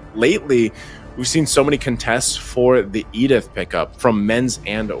even lately, we've seen so many contests for the Edith pickup from men's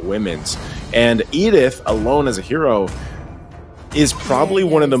and women's. And Edith alone as a hero is probably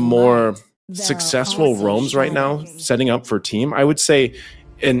one of the more successful roams right now, setting up for team. I would say,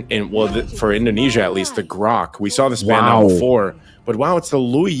 for Indonesia at least, the Grok. We saw this ban out before, but it's the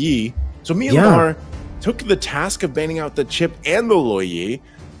Lo Yi. So Myanmar took the task of banning out the Chip and the Lo Yi,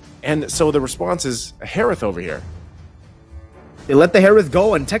 and so the response is a Harith over here. They let the Harith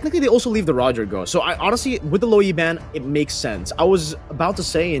go, and technically they also leave the Roger go. So I honestly, with the Lo Yi ban, it makes sense. I was about to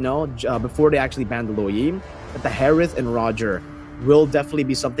say, before they actually banned the Lo Yi, that the Harith and Roger will definitely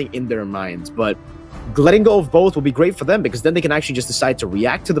be something in their minds. But letting go of both will be great for them, because then they can actually just decide to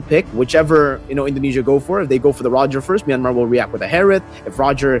react to the pick, whichever Indonesia go for. If they go for the Roger first, Myanmar will react with a Harith. If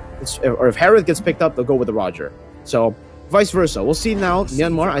if Harith gets picked up, they'll go with the Roger. So vice versa. We'll see now.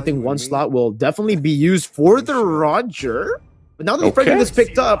 Myanmar, I think one slot will definitely be used for the Roger. But now that the Fredrin gets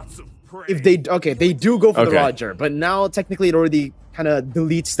picked up, if they do go for the Roger, but now technically it already kind of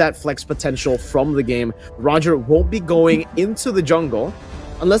deletes that flex potential from the game. Roger won't be going into the jungle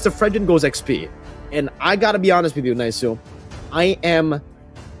unless the Fredrin goes XP. And I gotta be honest with you, Naisu, I am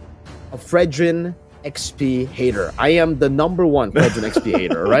a Fredrin XP hater. I am the #1 Fredrin XP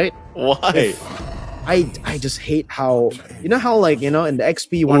hater, right? Why? I just hate how, how like, in the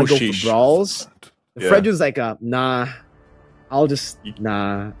XP you want to go for brawls. The Fredrin's like, nah. I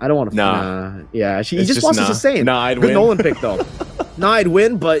don't want to. Nah. Yeah, he just wants us to say it. Nah, I'd Good win. Nolan pick, though. Nah, I'd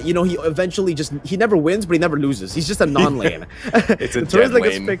win, but, he eventually he never wins, but he never loses. He's just a non-lane. It's a dead lane.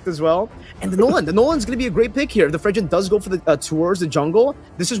 Gets picked as well. And the Nolan's going to be a great pick here. If the Fredrin does go for the towards the jungle,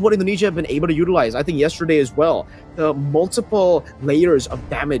 this is what Indonesia have been able to utilize, I think, yesterday as well. The multiple layers of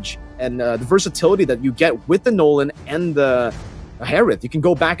damage and the versatility that you get with the Nolan and the Harith. You can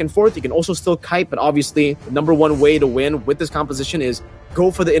go back and forth. You can also still kite, but obviously the #1 way to win with this composition is go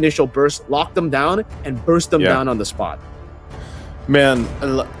for the initial burst, lock them down, and burst them down on the spot. Man,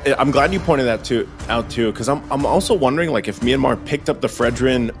 I'm glad you pointed that out too, because I'm also wondering, like, if Myanmar picked up the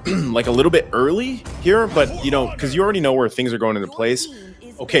Fredrin like a little bit early here, but because you already know where things are going into place.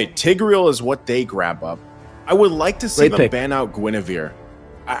 Okay, Tigreal is what they grab up. I would like to see them ban out Guinevere.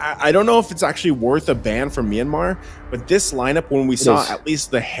 I don't know if it's actually worth a ban for Myanmar, but this lineup, when we saw at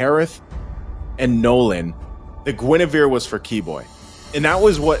least the Harith and Nolan, the Guinevere was for Keyboy. And that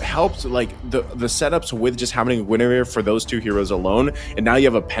was what helped, like, the setups with just having a Guinevere for those two heroes alone. And now you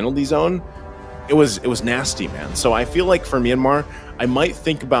have a penalty zone. It was nasty, man. So I feel like for Myanmar, I might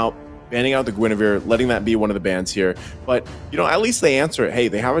think about banning out the Guinevere, letting that be one of the bans here. But, at least they answer it. Hey,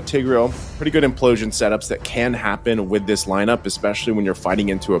 they have a Tigreal, pretty good implosion setups that can happen with this lineup, especially when you're fighting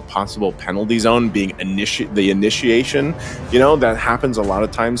into a possible penalty zone, being the initiation. That happens a lot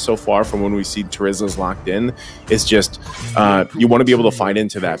of times so far from when we see Terizla's locked in. It's just, you want to be able to fight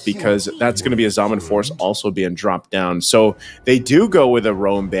into that, because that's going to be a Zaman Force also being dropped down. So they do go with a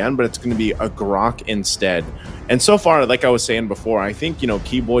Roam ban, but it's going to be a Grok instead. And so far, like I was saying before, I think,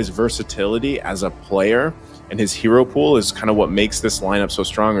 Keyboy's versatility as a player and his hero pool is kind of what makes this lineup so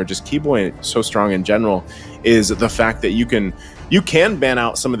strong, or just Keyboy so strong in general, is the fact that you can ban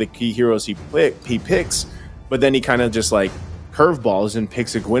out some of the key heroes he picks, but then he kind of just like curveballs and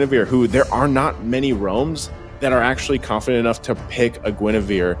picks a Guinevere, who there are not many roams that are actually confident enough to pick a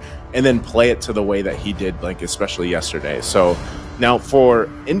Guinevere and then play it to the way that he did, like especially yesterday. So now for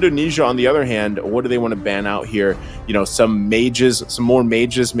Indonesia, on the other hand, what do they want to ban out here? Some mages, some more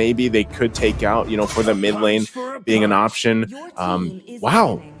mages maybe they could take out, for the mid lane being an option.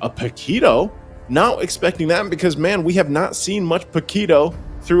 Wow, a Paquito. Not expecting that, because, man, we have not seen much Paquito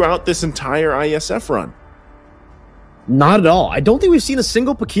throughout this entire IESF run. Not at all. I don't think we've seen a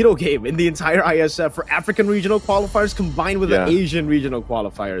single Paquito game in the entire ISF for African regional qualifiers combined with the Asian regional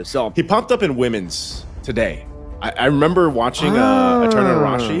qualifiers. So he popped up in women's today. I remember watching a tournament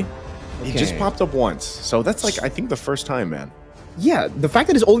Rashi. He just popped up once. So that's like, I think, the first time, man. Yeah, the fact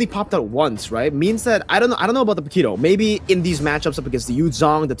that it's only popped out once, right, means that I don't know about the Paquito. Maybe in these matchups up against the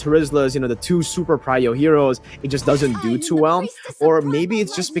Yuzong, the Terizlas, the two super prio heroes, it just doesn't do too well. Or maybe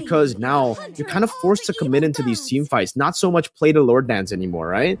it's just because now you're kind of forced to commit into these team fights, not so much play the Lord dance anymore,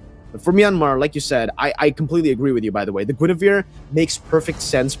 right? But for Myanmar, like you said, I completely agree with you, by the way. The Guinevere makes perfect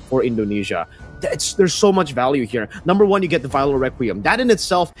sense for Indonesia. There's so much value here. #1, you get the Viral Requiem. That in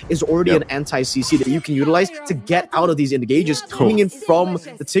itself is already an anti-CC that you can utilize to get out of these engages coming in from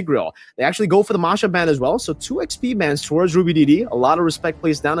the Tigreal. They actually go for the Masha ban as well. So 2 XP bans towards Ruby DD. A lot of respect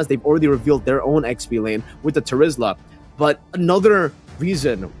placed down, as they've already revealed their own XP lane with the Terizla. But another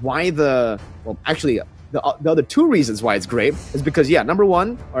reason why the other 2 reasons why it's great is because,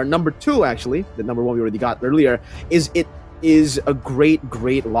 #1, or #2 actually, the #1 we already got earlier, is it is a great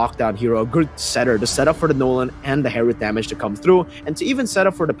lockdown hero, a good setter to set up for the Nolan and the Harith damage to come through, and to even set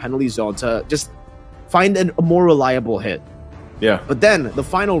up for the penalty zone to just find a more reliable hit. Yeah. But then the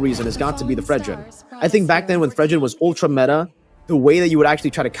final reason has got to be the Fredrin. I think back then when Fredrin was ultra meta, the way that you would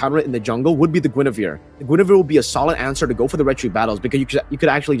actually try to counter it in the jungle would be the Guinevere. The Guinevere will be a solid answer to go for the retreat battles, because you could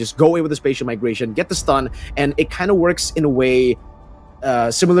actually just go away with the spatial migration, get the stun, and it kind of works in a way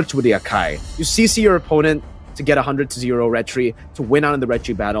similar to the Akai. You CC your opponent to get 100-0 retreat, to win out in the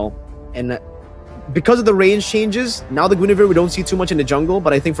retreat battle. And because of the range changes, now the Guinevere we don't see too much in the jungle,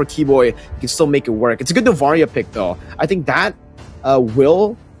 but I think for Keyboy, you can still make it work. It's a good Novaria pick, though. I think that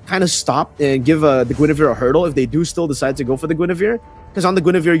will kind of stop and give the Guinevere a hurdle if they do still decide to go for the Guinevere. Because on the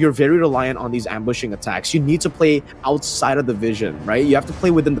Guinevere, you're very reliant on these ambushing attacks. You need to play outside of the vision, right? You have to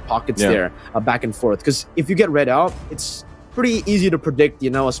play within the pockets there, back and forth. Because if you get read out, it's pretty easy to predict,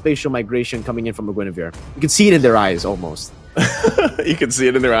 a spatial migration coming in from the Guinevere. You can see it in their eyes almost. You can see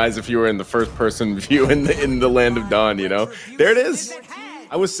it in their eyes if you were in the first-person view in the Land of Dawn, There it is.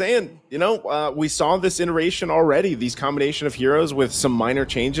 I was saying, we saw this iteration already, these combination of heroes with some minor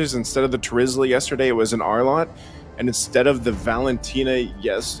changes. Instead of the Terizla yesterday, it was an Arlott. And instead of the Valentina,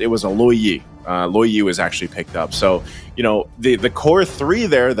 yes, it was a Loi Yi. Loi Yi was actually picked up. So, the core three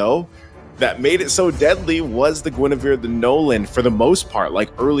there, though, that made it so deadly was the Guinevere, the Nolan, for the most part. Like,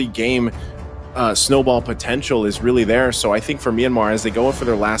 early game snowball potential is really there. So I think for Myanmar, as they go in for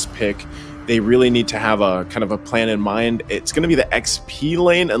their last pick, they really need to have a kind of a plan in mind. It's going to be the XP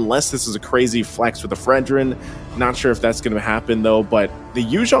lane, unless this is a crazy flex with the Fredrin. Not sure if that's going to happen, though. But the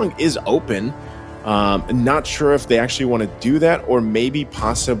Yuzhong is open. Not sure if they actually want to do that, or maybe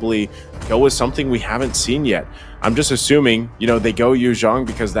possibly go with something we haven't seen yet. I'm just assuming, they go Yuzhong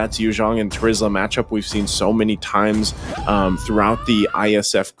because that's Yuzhong and Terizla matchup we've seen so many times throughout the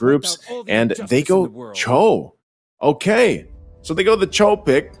IESF groups, and they go Cho. Okay, so they go the Cho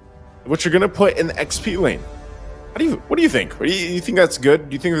pick, which you're gonna put in the XP lane. What do you think? You think that's good?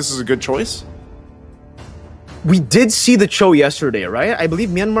 Do you think this is a good choice? We did see the Cho yesterday, right? I believe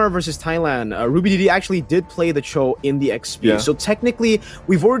Myanmar versus Thailand, Ruby DD actually did play the Cho in the XP. Yeah. So technically,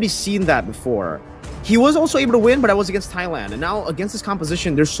 we've already seen that before. He was also able to win, but that was against Thailand. And now against this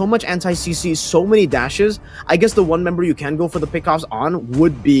composition, there's so much anti-CC, so many dashes. I guess the one member you can go for the pickoffs on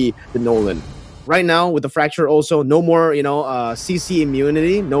would be the Nolan. Right now, with the Fracture also, no more, CC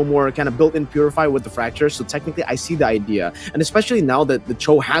immunity, no more kind of built-in Purify with the Fracture. So technically, I see the idea. And especially now that the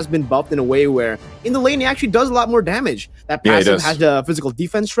Cho has been buffed in a way where in the lane, he actually does a lot more damage. That passive has the physical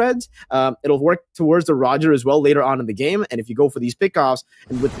defense shreds. It'll work towards the Roger as well later on in the game. And if you go for these pickoffs,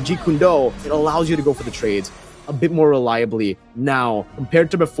 and with the Jeet Kune Do, it allows you to go for the trades a bit more reliably now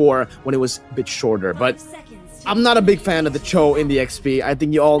compared to before when it was a bit shorter. But I'm not a big fan of the Cho in the XP. I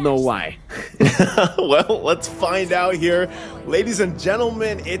think you all know why. Well, let's find out here. Ladies and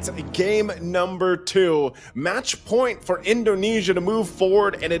gentlemen, it's game number 2. Match point for Indonesia to move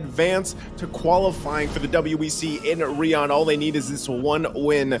forward and advance to qualifying for the WEC in Riyadh. All they need is this one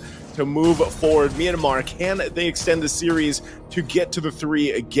win to move forward. Myanmar, can they extend the series to get to the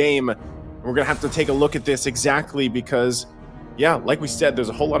 3 game? We're going to have to take a look at this exactly because, yeah, like we said, there's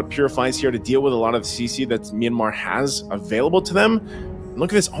a whole lot of Purifies here to deal with a lot of the CC that Myanmar has available to them. And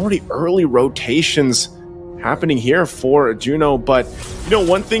look at this, already early rotations happening here for Juno. But,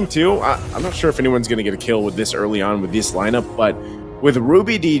 one thing too, I'm not sure if anyone's going to get a kill with this early on with this lineup, but with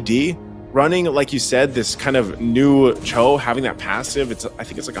Ruby DD running, like you said, this kind of new Cho, having that passive, I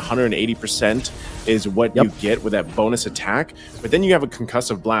think it's like 180% is what you get with that bonus attack. But then you have a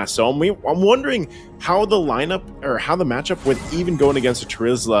concussive blast. So I'm wondering how the lineup, or how the matchup with even going against a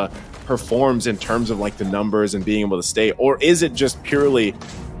Terizla performs in terms of like the numbers and being able to stay. Or is it just purely,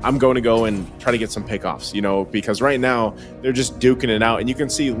 I'm going to go and try to get some pickoffs, because right now they're just duking it out. And you can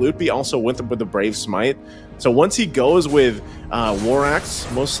see Lutby also went up with the Brave Smite. So once he goes with War Axe,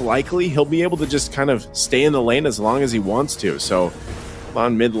 most likely he'll be able to just kind of stay in the lane as long as he wants to. So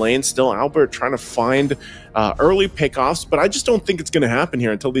on mid lane, still Albert trying to find early pickoffs, but I just don't think it's going to happen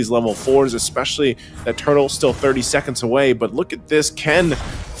here until these level 4s, especially that Turtle still 30 seconds away. But look at this, Ken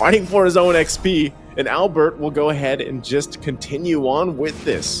fighting for his own XP, and Albert will go ahead and just continue on with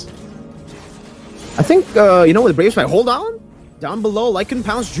this. I think, with Brave Smite, hold on. Down below, Lycan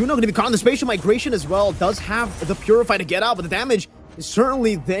Pounce, Juno going to be caught in the spatial migration as well. Does have the Purify to get out, but the damage is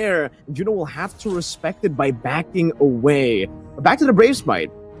certainly there. Juno will have to respect it by backing away. But back to the Brave Smite.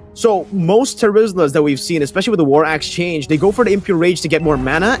 So most Terizlas that we've seen, especially with the War Axe change, they go for the Impure Rage to get more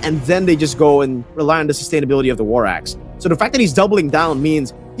mana, and then they just go and rely on the sustainability of the War Axe. So the fact that he's doubling down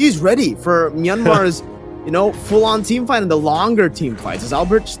means he's ready for Myanmar's full-on team fight and the longer team fights. As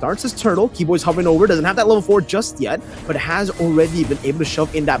Albert starts his turtle, Keyboy's hovering over, doesn't have that level 4 just yet, but has already been able to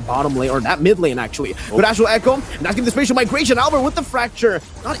shove in that bottom lane, or that mid lane actually. Good Astral Echo, and that's giving the spatial migration. Albert with the Fracture,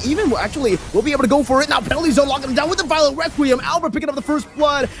 not even, actually, we'll be able to go for it. Now Penalty Zone locking him down with the Violent Requiem. Albert picking up the first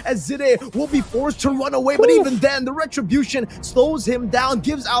blood, as Zide will be forced to run away, but even then, the Retribution slows him down,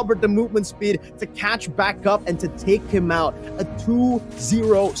 gives Albert the movement speed to catch back up and to take him out. A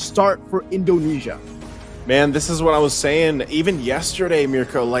 2-0 start for Indonesia. Man, this is what I was saying even yesterday,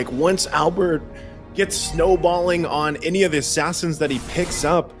 Mirko. Like, once Albert gets snowballing on any of the assassins that he picks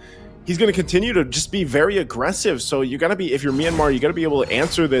up, he's going to continue to just be very aggressive. So you got to be, if you're Myanmar, you got to be able to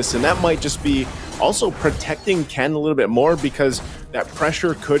answer this. And that might just be also protecting Ken a little bit more, because that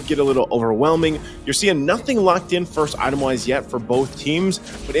pressure could get a little overwhelming. You're seeing nothing locked in first item-wise yet for both teams,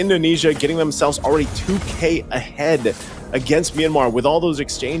 but Indonesia getting themselves already 2K ahead against Myanmar with all those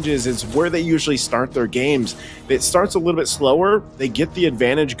exchanges is where they usually start their games. It starts a little bit slower, they get the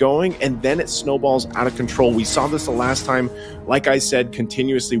advantage going, and then it snowballs out of control. We saw this the last time, like I said,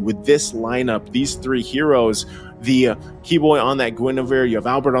 continuously with this lineup, these three heroes, the Keyboy on that Guinevere, you have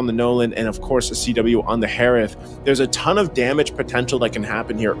Albert on the Nolan, and of course a CW on the Harith. There's a ton of damage potential that can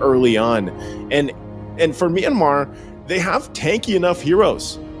happen here early on. And for Myanmar, they have tanky enough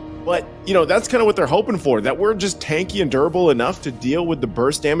heroes. But, you know, that's kind of what they're hoping for, that we're just tanky and durable enough to deal with the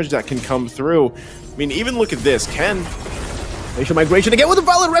burst damage that can come through. I mean, even look at this. Ken. Facial migration again with a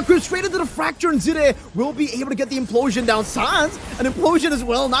Violent Requiem straight into the Fracture, and Zide will be able to get the implosion down. Sans, an implosion as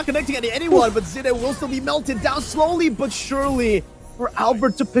well, not connecting to anyone, but Zide will still be melted down slowly but surely for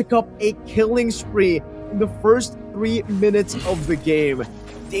Albert to pick up a killing spree in the first 3 minutes of the game.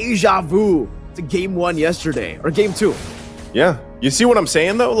 Deja vu to game 1 yesterday, or game 2. Yeah. You see what I'm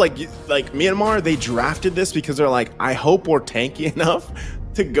saying, though? Like Myanmar, they drafted this because they're like, I hope we're tanky enough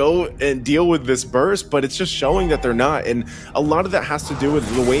to go and deal with this burst, but it's just showing that they're not. And a lot of that has to do with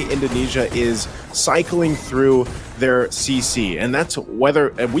the way Indonesia is cycling through their CC. And that's whether,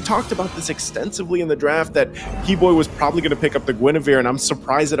 and we talked about this extensively in the draft, that Keyboy was probably going to pick up the Guinevere, and I'm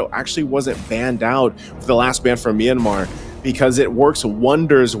surprised that it actually wasn't banned out for the last ban from Myanmar, because it works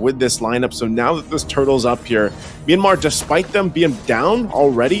wonders with this lineup. So now that this turtle's up here, Myanmar, despite them being down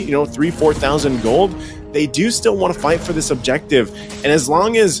already, you know, 3,000-4,000 gold, they do still want to fight for this objective. And as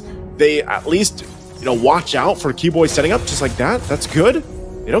long as they at least, you know, watch out for Keyboy setting up just like that, that's good.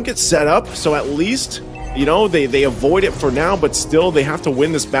 They don't get set up, so at least, you know, they avoid it for now, but still they have to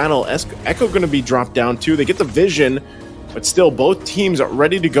win this battle. Echo going to be dropped down too. They get the vision, but still both teams are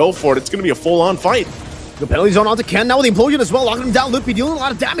ready to go for it. It's going to be a full-on fight. The penalty zone onto Ken now with the implosion as well, locking him down. Loopy dealing a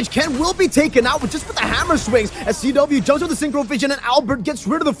lot of damage. Ken will be taken out, but just with the hammer swings as CW jumps with the synchro vision, and Albert gets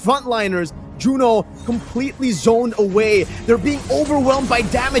rid of the frontliners. Juno completely zoned away. They're being overwhelmed by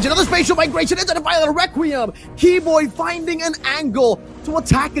damage. Another spatial migration into the Violent Requiem. Keyboy finding an angle to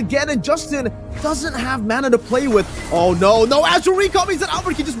attack again, and Justin doesn't have mana to play with. Oh no, no Astral Recall means that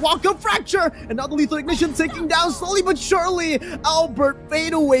Albert can just walk up Fracture, and now the Lethal Ignition ticking down slowly but surely. Albert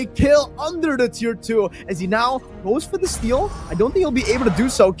fadeaway kill under the tier 2 as he now goes for the steal. I don't think he'll be able to do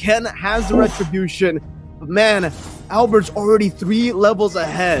so. Ken has the retribution, but man, Albert's already 3 levels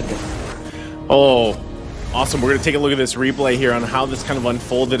ahead. Oh, awesome. We're going to take a look at this replay here on how this kind of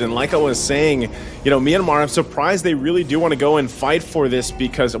unfolded. And like I was saying, you know, Myanmar, I'm surprised they really do want to go and fight for this,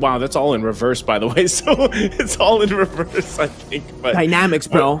 because, wow, that's all in reverse, by the way. So it's all in reverse, I think. But dynamics,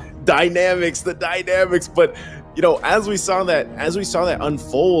 bro. Dynamics, the dynamics. But, you know, as we saw that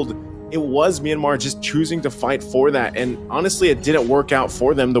unfold, it was Myanmar just choosing to fight for that. And honestly, it didn't work out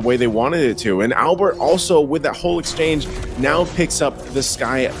for them the way they wanted it to. And Albert also, with that whole exchange, now picks up the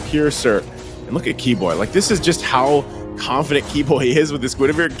Sky Piercer. And look at Keyboy. Like, this is just how confident Keyboy is with this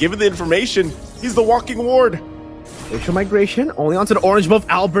Guinevere. Given the information, he's the walking ward. Facial migration only onto the orange buff.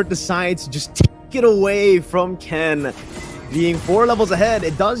 Albert decides to just take it away from Ken. Being 4 levels ahead,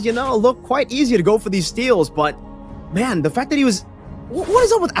 it does, you know, look quite easy to go for these steals. But, man, the fact that he was... What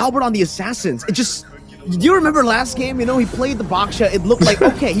is up with Albert on the Assassins? It just... Do you remember last game? You know, he played the Baksha. It looked like,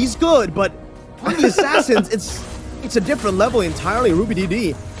 okay, he's good. But on the Assassins, it's a different level entirely. Ruby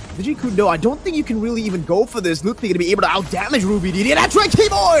DD. Kudo, I don't think you can really even go for this. Loopy going to be able to out-damage Ruby DD. And that's right,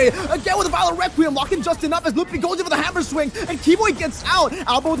 Keyboy! Again with the Violent Requiem, locking Justin up as Loopy goes in for the hammer swing, and Keyboy gets out.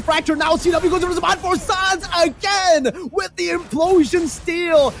 Albert with Fracture, now CW goes over the spot for Sans again with the Implosion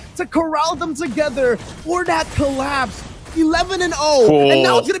Steal to corral them together for that collapse. 11-0, and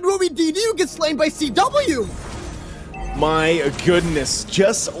now it's going to be Ruby DD who gets slain by CW. My goodness,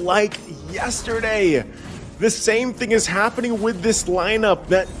 just like yesterday. The same thing is happening with this lineup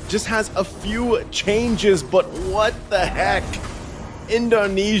that just has a few changes, but what the heck?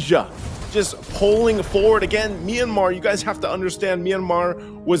 Indonesia just pulling forward again. Myanmar, you guys have to understand,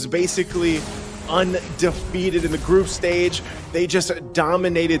 Myanmar was basically undefeated in the group stage. They just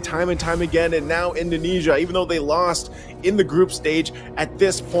dominated time and time again, and now Indonesia, even though they lost in the group stage, at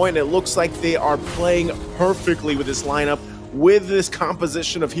this point it looks like they are playing perfectly with this lineup, with this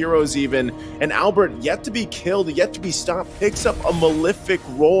composition of heroes even. And Albert, yet to be killed, yet to be stopped, picks up a Malefic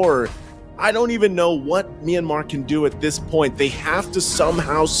Roar. I don't even know what Myanmar can do at this point. They have to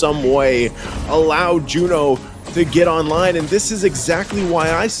somehow, some way allow Juno to get online, and this is exactly why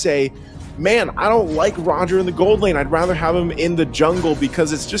I say man, I don't like Roger in the gold lane. I'd rather have him in the jungle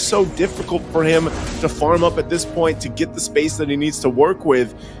because it's just so difficult for him to farm up at this point to get the space that he needs to work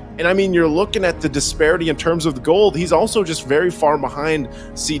with. And I mean, you're looking at the disparity in terms of the gold. He's also just very far behind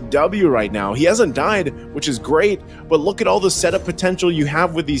CW right now. He hasn't died, which is great, but look at all the setup potential you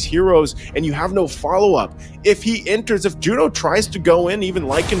have with these heroes, and you have no follow-up. If he enters, if Juno tries to go in, even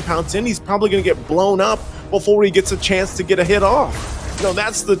Lycan pounce in, he's probably going to get blown up before he gets a chance to get a hit off. You know,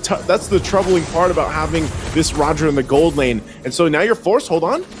 that's the troubling part about having this Roger in the gold lane. And so now you're forced, hold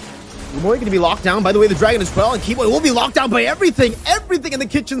on. We're going to be locked down. By the way, the Dragon as well, and Keyboy will be locked down by everything in the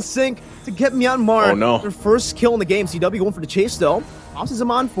kitchen sink to get Myanmar their first kill in the game. CW going for the chase though. Opposite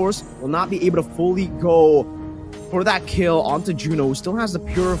Zaman Force will not be able to fully go for that kill onto Juno, who still has the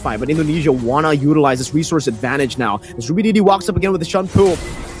Purify, but Indonesia want to utilize this resource advantage now. As RubyDD walks up again with the Shunpu,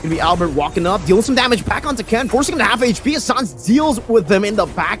 it's going to be Albert walking up, dealing some damage back onto Ken, forcing him to half HP. Sans deals with them in the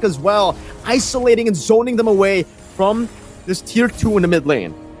back as well, isolating and zoning them away from this tier 2 in the mid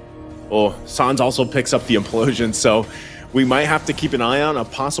lane. Oh, Sans also picks up the implosion, so we might have to keep an eye on a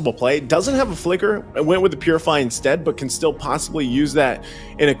possible play. Doesn't have a flicker, it went with the Purify instead, but can still possibly use that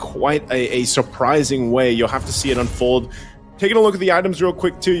in a quite a surprising way. You'll have to see it unfold. Taking a look at the items real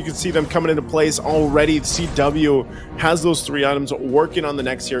quick too, you can see them coming into place already. CW has those 3 items working on the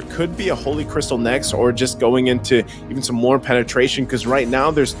next here. Could be a Holy Crystal next, or just going into even some more penetration, because right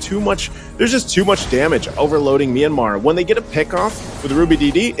now there's just too much damage overloading Myanmar. When they get a pick off with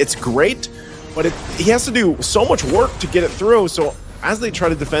RubyDD, it's great, but he has to do so much work to get it through. So as they try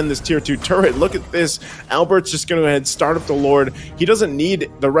to defend this tier 2 turret, look at this. Albert's just going to go ahead and start up the Lord. He doesn't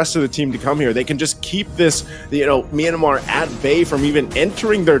need the rest of the team to come here. They can just keep this, you know, Myanmar at bay from even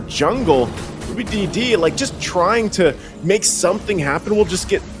entering their jungle. RubyDD, like, just trying to make something happen will just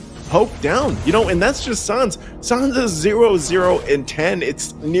get poked down, you know, and that's just Sans. Sans is 0-0 and 10.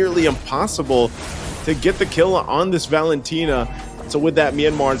 It's nearly impossible to get the kill on this Valentina. So with that,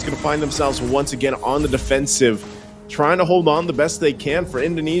 Myanmar is going to find themselves once again on the defensive, trying to hold on the best they can. For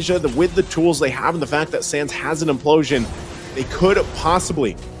Indonesia, with the tools they have and the fact that Sans has an implosion, they could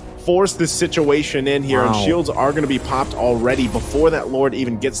possibly force this situation in here. And shields are going to be popped already before that Lord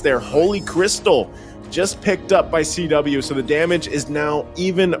even gets there. Holy Crystal just picked up by CW, so the damage is now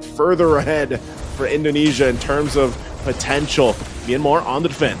even further ahead for Indonesia in terms of potential. Myanmar on the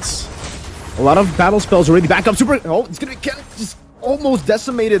defense. A lot of battle spells already back up. Super. Oh, it's going to be just almost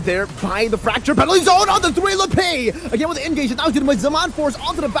decimated there by the fracture. Penalty zone on the 3 Lepay. Again with the engage. Now he's going to put Zaman Force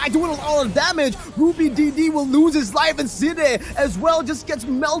onto the back, doing all the damage. RubyDD will lose his life, and Side as well just gets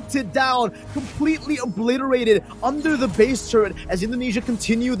melted down, completely obliterated under the base turret as Indonesia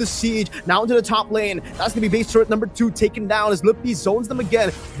continue the siege. Now into the top lane. That's going to be base turret number 2 taken down as Lippy zones them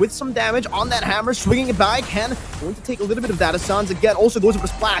again with some damage on that hammer, swinging it by Ken. Going to take a little bit of that. Sans again also goes for the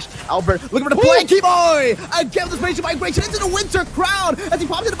splash. Albert looking for the play. Keyboy again with the spatial migration into the winter crown as he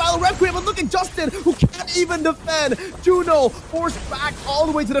pops into Battle Requiem, and look at Justin, who can't even defend. Juno forced back all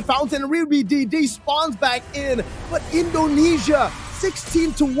the way to the fountain, and RubyDD spawns back in. But Indonesia,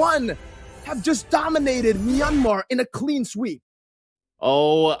 16-1, have just dominated Myanmar in a clean sweep.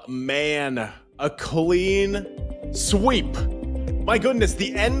 Oh man, a clean sweep. My goodness,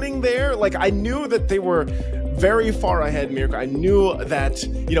 the ending there, like, I knew that they were very far ahead, Mirko. I knew that,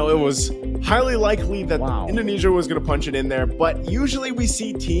 you know, it was highly likely that Indonesia was going to punch it in there, but usually we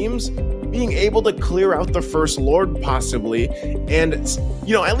see teams being able to clear out the first Lord possibly, and,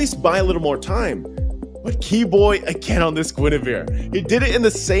 you know, at least buy a little more time. But Keyboy again on this Guinevere. He did it in the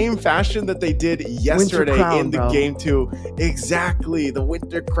same fashion that they did yesterday in the game 2. Exactly, the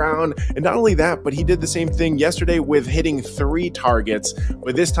Winter Crown. And not only that, but he did the same thing yesterday with hitting 3 targets.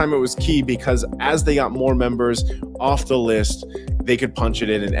 But this time it was key because as they got more members off the list, they could punch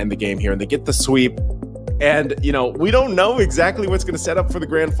it in and end the game here. And they get the sweep. And, you know, we don't know exactly what's going to set up for the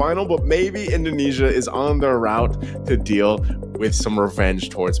grand final, but maybe Indonesia is on their route to deal with some revenge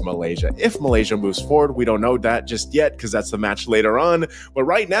towards Malaysia. If Malaysia moves forward, we don't know that just yet because that's the match later on. But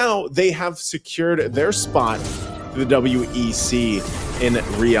right now, they have secured their spot to the WEC in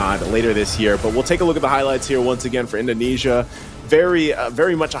Riyadh later this year. But we'll take a look at the highlights here once again for Indonesia.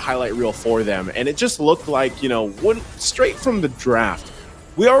 Very much a highlight reel for them. And it just looked like, you know, straight from the draft,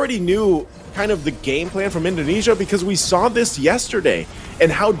 we already knew kind of the game plan from Indonesia because we saw this yesterday and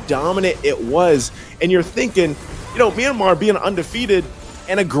how dominant it was. And you're thinking, you know, Myanmar being undefeated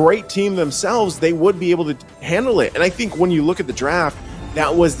and a great team themselves, they would be able to handle it. And I think when you look at the draft,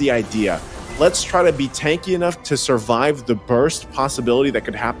 that was the idea. Let's try to be tanky enough to survive the burst possibility that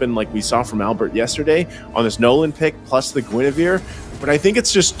could happen like we saw from Albert yesterday on this Nolan pick plus the Guinevere. But I think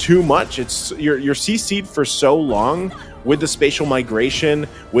it's just too much. You're CC'd for so long with the spatial migration,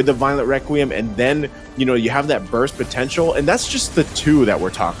 with the Violent Requiem, and then, you know, you have that burst potential, and that's just the two that we're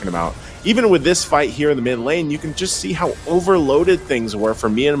talking about. Even with this fight here in the mid lane, you can just see how overloaded things were for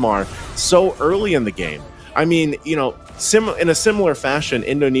Myanmar so early in the game. I mean, you know, in a similar fashion,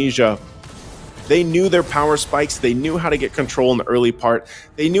 Indonesia, they knew their power spikes. They knew how to get control in the early part.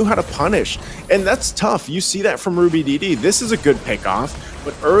 They knew how to punish. And that's tough. You see that from RubyDD. This is a good pickoff.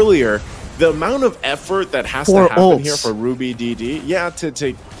 But earlier, the amount of effort that has to happen here for RubyDD, yeah,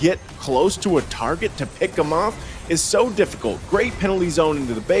 to get close to a target, to pick them off, is so difficult. Great penalty zone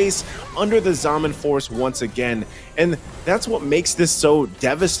into the base, under the Zaman Force once again. And that's what makes this so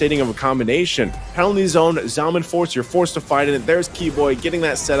devastating of a combination. Penalty zone, Zaman Force, you're forced to fight in it. There's Keyboy getting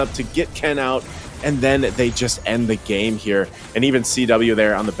that setup to get Ken out, and then they just end the game here. And even CW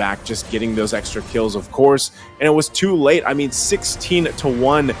there on the back just getting those extra kills, of course. And it was too late. I mean,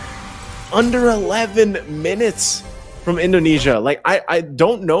 16-1, under 11 minutes from Indonesia. Like, I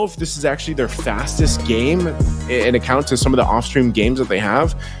don't know if this is actually their fastest game in account to some of the off-stream games that they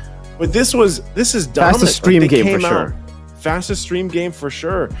have, but this is dominant. Fastest stream game for sure. Fastest stream game for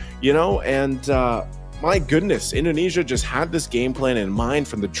sure, you know. And my goodness, Indonesia just had this game plan in mind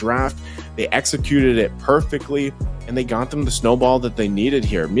from the draft. They executed it perfectly, and they got them the snowball that they needed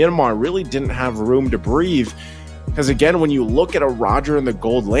here. Myanmar really didn't have room to breathe, because again, when you look at a Roger in the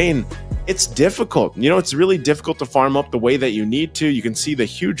gold lane, it's difficult. You know, it's really difficult to farm up the way that you need to. You can see the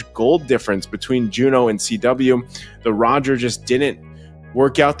huge gold difference between Juno and CW. The Roger just didn't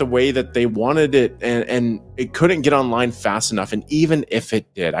work out the way that they wanted it, and it couldn't get online fast enough. And even if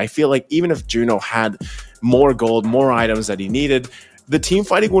it did, I feel like even if Juno had more gold, more items that he needed, the team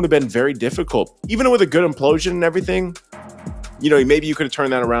fighting would have been very difficult. Even with a good implosion and everything, you know, maybe you could have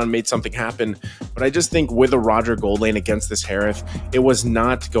turned that around and made something happen. But I just think with a Roger gold lane against this Harith, it was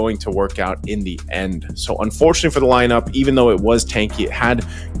not going to work out in the end. So unfortunately for the lineup, even though it was tanky, it had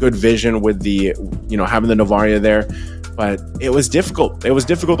good vision with the, you know, having the Novaria there. But it was difficult. It was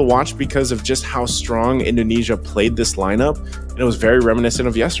difficult to watch because of just how strong Indonesia played this lineup. And it was very reminiscent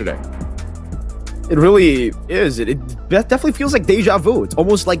of yesterday. It really is. It definitely feels like deja vu. It's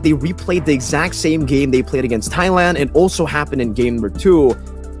almost like they replayed the exact same game they played against Thailand. It also happened in game number 2.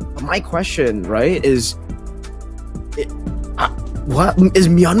 But my question, right, is what is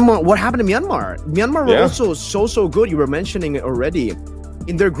Myanmar? What happened to Myanmar? Myanmar were also so good. You were mentioning it already.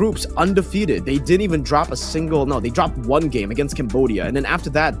 In their groups, undefeated. They didn't even drop a single. No, they dropped one game against Cambodia. And then after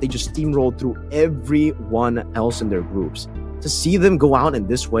that, they just steamrolled through everyone else in their groups. To see them go out in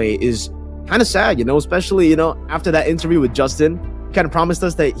this way is kind of sad, you know, especially, you know, after that interview with Justin, kind of promised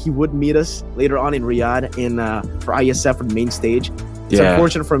us that he would meet us later on in Riyadh for IESF for the main stage. It's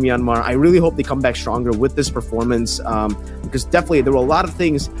unfortunate for Myanmar. I really hope they come back stronger with this performance, because definitely there were a lot of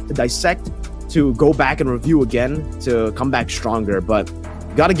things to dissect, to go back and review again, to come back stronger. But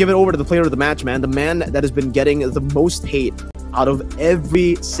got to give it over to the player of the match, man. The man that has been getting the most hate out of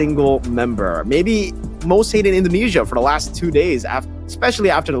every single member. Maybe most hate in Indonesia for the last 2 days, especially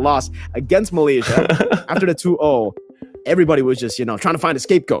after the loss against Malaysia, after the 2-0. Everybody was just, you know, trying to find a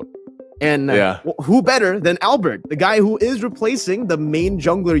scapegoat. And who better than Albert, the guy who is replacing the main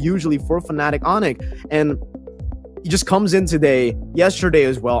jungler usually for Fnatic Onyx. And he just comes in yesterday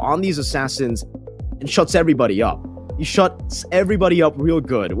as well, on these assassins and shuts everybody up. He shuts everybody up real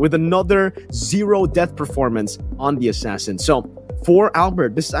good with another 0 death performance on the assassin. So for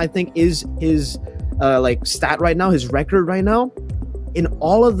Albert, this I think is his like stat right now, his record right now. In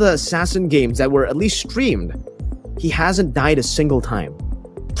all of the assassin games that were at least streamed, he hasn't died a single time.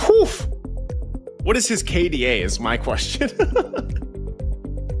 Poof! What is his KDA is my question.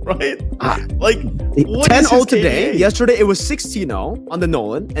 Right? Like 10-0 today. Yesterday it was 16-0 on the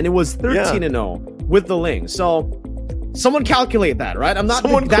Nolan, and it was 13-0 with the Ling. So someone calculate that, right? I'm not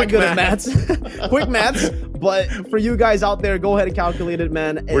that good at maths. Quick maths. But for you guys out there, go ahead and calculate it,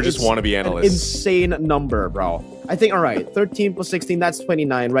 man. We're just wannabe analysts. Insane number, bro. I think, all right, 13 plus 16, that's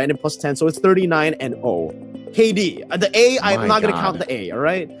 29, right? And plus 10, so it's 39-0. KD. The A, I'm not going to count the A, all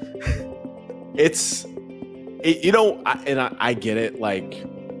right? You know, I get it. Like,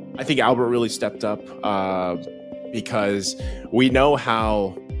 I think Albert really stepped up because we know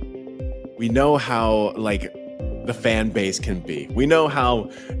how like the fan base can be. We know how,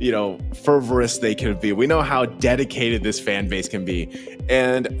 you know, fervorous they can be. We know how dedicated this fan base can be.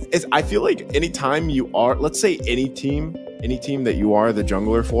 And I feel like anytime you are, let's say any team that you are the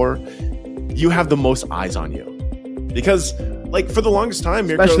jungler for, you have the most eyes on you. Because like for the longest time,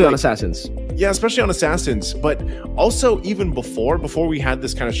 especially on assassins. Yeah, especially on assassins, but also even before we had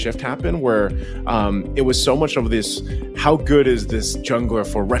this kind of shift happen where it was so much of this, how good is this jungler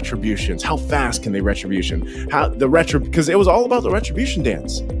for retributions? How fast can they retribution? Because it was all about the retribution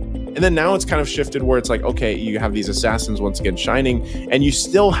dance. And then now it's kind of shifted where it's like, okay, you have these assassins once again shining, and you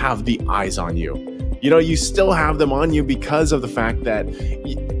still have the eyes on you. You know, you still have them on you because of the fact that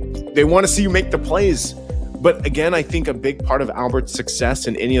they want to see you make the plays. But again, I think a big part of Albert's success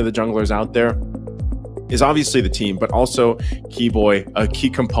and any of the junglers out there is obviously the team, but also Keyboy, a key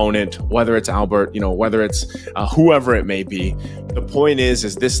component, whether it's Albert, you know, whether it's whoever it may be. The point is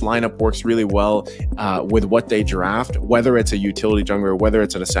this lineup works really well with what they draft, whether it's a utility jungler, whether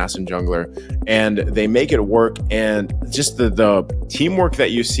it's an assassin jungler, and they make it work. And just the teamwork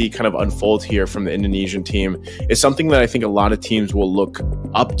that you see kind of unfold here from the Indonesian team is something that I think a lot of teams will look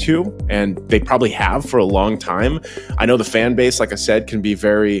up to, and they probably have for a long time. I know the fan base, like I said, can be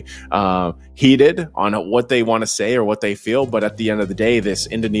very heated on what they want to say or what they feel, but at the end of the day, this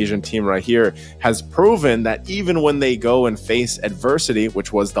Indonesian team right here has proven that even when they go and face adversity,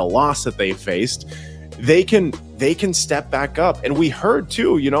 which was the loss that they faced, they can step back up. And we heard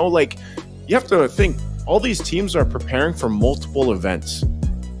too, you know, like, you have to think all these teams are preparing for multiple events,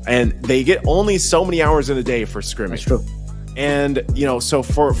 and they get only so many hours in a day for scrimmage. That's true. And you know, so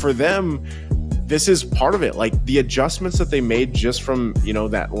for them, this is part of it. Like the adjustments that they made just from, you know,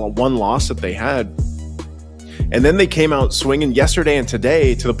 that one loss that they had, and then they came out swinging yesterday and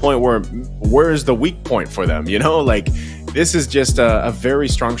today to the point where is the weak point for them? You know, like, this is just a very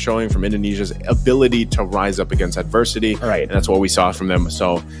strong showing from Indonesia's ability to rise up against adversity. Right. And that's what we saw from them.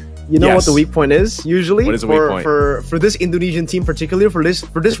 So, you know what the weak point is usually? What is the weak point? For this Indonesian team, particularly for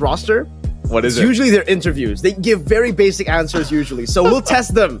this roster? What is it? Usually their interviews. They give very basic answers usually. So we'll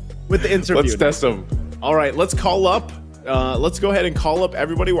test them with the interview. Let's test them. All right, let's call up. Let's go ahead and call up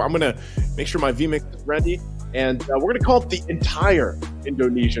everybody. I'm going to make sure my VMix is ready. And we're going to call up the entire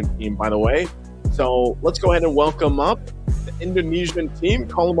Indonesian team, by the way. So let's go ahead and welcome up the Indonesian team.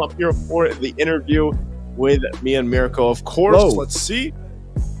 Call them up here for the interview with me and Mirko, of course. Hello. Let's see.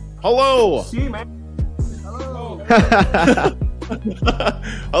 Hello. See, man. Hello.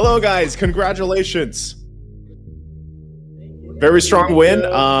 Hello, guys. Congratulations. Very strong win.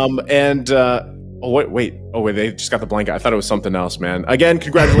 Wait, they just got the blanket. I thought it was something else, man. Again,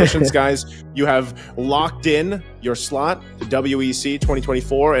 congratulations, guys. You have locked in your slot to WEC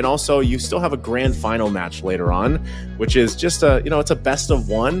 2024, and also you still have a grand final match later on, which is just it's a best of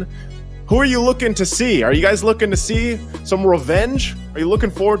one. Who are you looking to see? Are you guys looking to see some revenge? Are you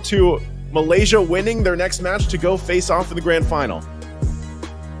looking forward to Malaysia winning their next match to go face off in the grand final?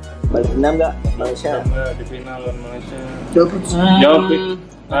 Balik enam nggak Malaysia? Di final lawan Malaysia. Jawab.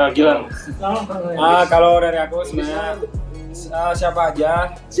 Gilang. Kalau dari aku sebenarnya siapa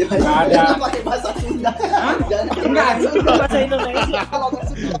aja? Nggak ada. Pakai bahasa Sunda. Enggak ada bahasa Indonesia.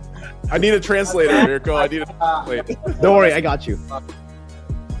 I need a translator, Mirko. I need a translator. Don't worry, I got you.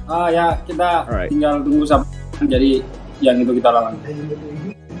 Ya kita Alright. tinggal tunggu sampai jadi yang itu kita lawan.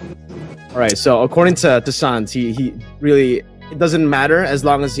 All right, so according to Sans, he really, it doesn't matter as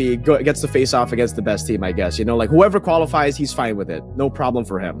long as he gets to face off against the best team, I guess. You know, like whoever qualifies, he's fine with it. No problem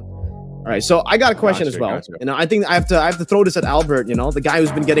for him. All right, so I got a question as well. Gotcha. You know, I think I have to throw this at Albert, you know, the guy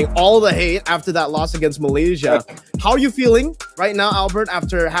who's been getting all the hate after that loss against Malaysia. How are you feeling right now, Albert,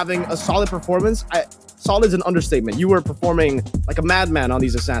 after having a solid performance? Solid is an understatement. You were performing like a madman on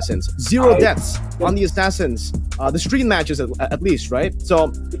these assassins. 0 deaths on the assassins. The stream matches at least, right?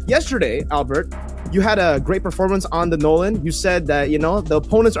 So yesterday, Albert, you had a great performance on the Nolan. You said that, you know, the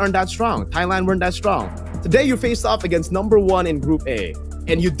opponents aren't that strong. Thailand weren't that strong. Today you faced off against #1 in Group A,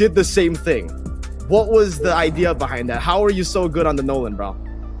 and you did the same thing. What was the idea behind that? How are you so good on the Nolan, bro?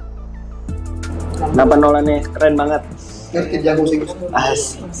 Kenapa Nolannya keren banget? Jago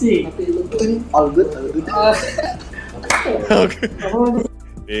sih. All good. Okay.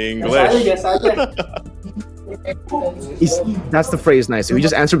 English. Biasa aja. That's the phrase, nice. We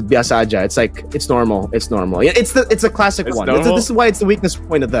just answered with biasa aja. It's like it's normal. It's normal. Yeah, it's a classic one. This is why it's the weakness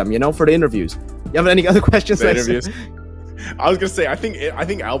point of them, you know, for the interviews. You have any other questions? The interviews. I was gonna say, I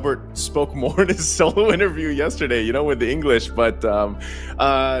think Albert spoke more in his solo interview yesterday, you know, with the English. But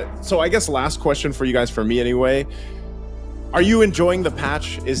so I guess last question for you guys, for me anyway. Are you enjoying the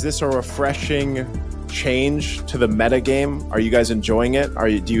patch? Is this a refreshing change to the meta game? Are you guys enjoying it?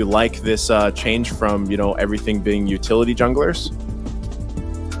 Do you like this change from, you know, everything being utility junglers?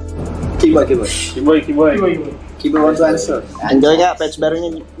 Kiboy want to answer. Enjoy nggak patch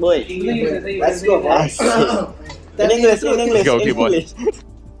barunya, boy? Let's go. In English. Go, Kiboy.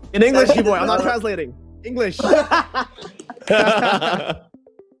 In English, boy. I'm not translating. English.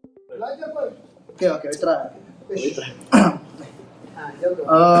 Okay, we try.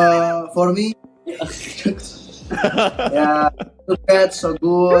 For me, yeah, look at so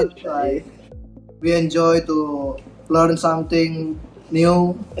good. Like we enjoy to learn something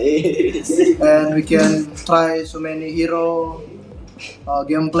new, and we can try so many hero,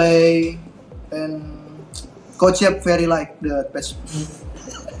 gameplay, and Coach Yep very like the patch.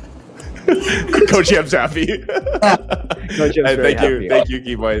 Coach Yep's happy. Coach Yep's very happy. Thank you,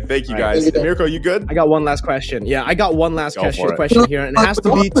 Keyboy. Thank you, guys. Mirko, you good? I got one last question. Yeah, I got one last question here, and it has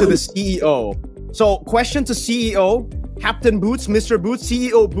to be to the CEO. So, question to CEO, Captain Boots, Mr. Boots,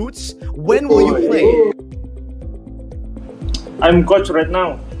 CEO Boots. When will you play? I'm coach right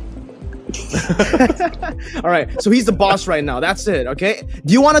now. All right, so he's the boss right now. That's it. Okay.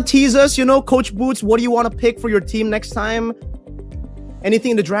 Do you want to tease us? You know, Coach Boots, what do you want to pick for your team next time?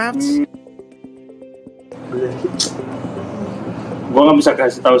 Anything in the drafts? Gua nggak bisa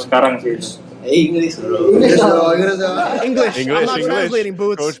kasih tahu sekarang sih. English. I'm not translating,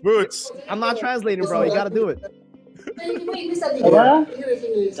 Boots. Coach Boots. I'm not translating, bro. You gotta do it.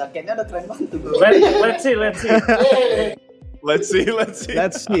 Jaketnya udah keren banget tuh. Let's see. Let's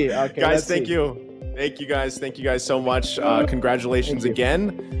see. Okay, guys, thank you. Thank you guys so much. Congratulations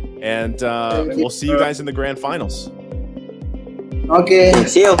again. And we'll see you guys in the grand finals. Okay.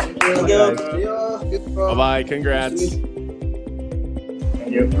 See you. Thank you. Bye-bye. Congrats.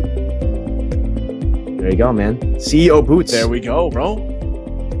 Thank you. There you go, man. CEO Boots. There we go, bro.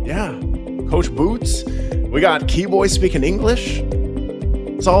 Yeah. Coach Boots. We got Keyboy speaking English.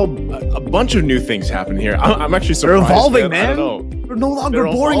 It's all a bunch of new things happening here. I'm actually surprised. They're evolving, man. I don't know. They're no longer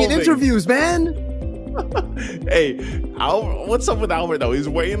boring in interviews, man. Hey, what's up with Albert, though? He's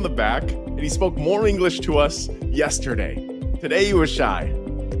way in the back, and he spoke more English to us yesterday. Today, he was shy.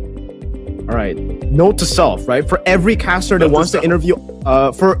 All right. Note to self, right? For every caster that wants to interview,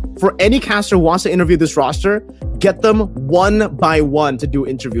 for any caster who wants to interview this roster, get them one by one to do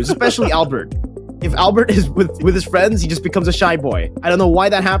interviews, especially Albert. If Albert is with his friends, he just becomes a shy boy. I don't know why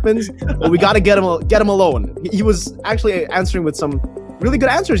that happens, but we got to get him alone. He was actually answering with some really good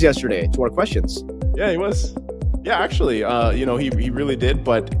answers yesterday to our questions. Yeah, he was. Yeah, actually, you know, he really did.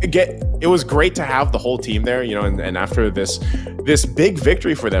 But it was great to have the whole team there, you know, and after this big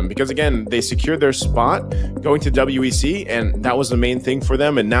victory for them, because again, they secured their spot going to WEC, and that was the main thing for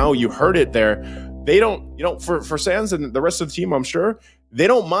them. And now you heard it there. They don't, you know, for Sans and the rest of the team, I'm sure, they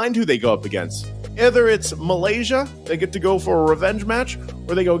don't mind who they go up against. Either it's Malaysia, they get to go for a revenge match,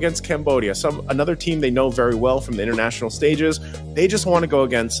 or they go against Cambodia, another team they know very well from the international stages. They just want to go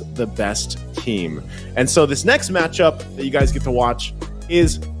against the best team. And so this next matchup that you guys get to watch,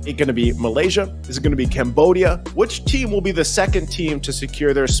 is it going to be Malaysia? Is it going to be Cambodia? Which team will be the second team to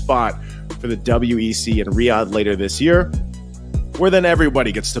secure their spot for the WEC in Riyadh later this year? Where then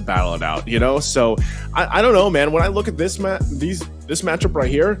everybody gets to battle it out, you know? So I don't know, man. When I look at this matchup right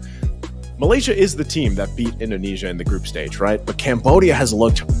here, Malaysia is the team that beat Indonesia in the group stage, right? But Cambodia has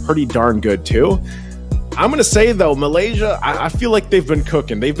looked pretty darn good too. I'm gonna say though, Malaysia, I feel like they've been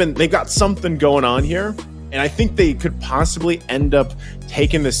cooking. They've got something going on here, and I think they could possibly end up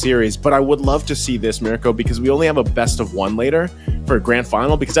taking the series. But I would love to see this, Mirko, because we only have a best of one later for a grand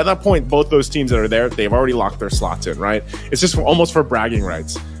final. Because at that point, both those teams that are there, they've already locked their slots in, right? It's just almost for bragging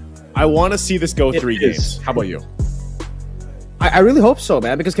rights. I want to see this go 3 games. How about you? I really hope so,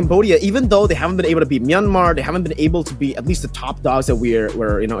 man, because Cambodia, even though they haven't been able to beat Myanmar, they haven't been able to beat at least the top dogs that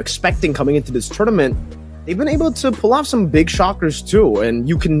we're you know, expecting coming into this tournament, they've been able to pull off some big shockers too, and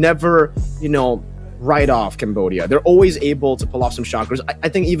you can never, you know, write off Cambodia. They're always able to pull off some shockers. I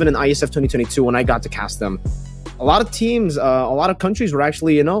think even in IESF 2022, when I got to cast them, a lot of teams, a lot of countries were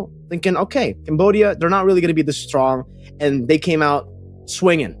actually, you know, thinking, okay, Cambodia, they're not really going to be this strong, and they came out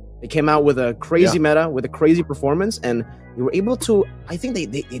swinging. They came out with a crazy meta, with a crazy performance, and they were able to, I think they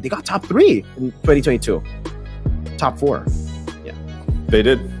got top 3 in 2022. Top 4. Yeah. They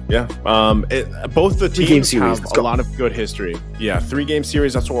did. Yeah. Both the teams have a lot of good history. Yeah, 3-game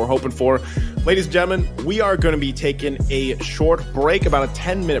series. That's what we're hoping for. Ladies and gentlemen, we are going to be taking a short break, about a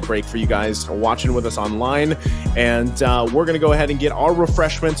 10-minute break for you guys watching with us online. And we're going to go ahead and get our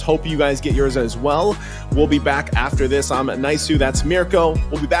refreshments. Hope you guys get yours as well. We'll be back after this. I'm Naisu. That's Mirko.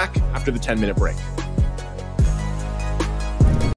 We'll be back after the 10-minute break.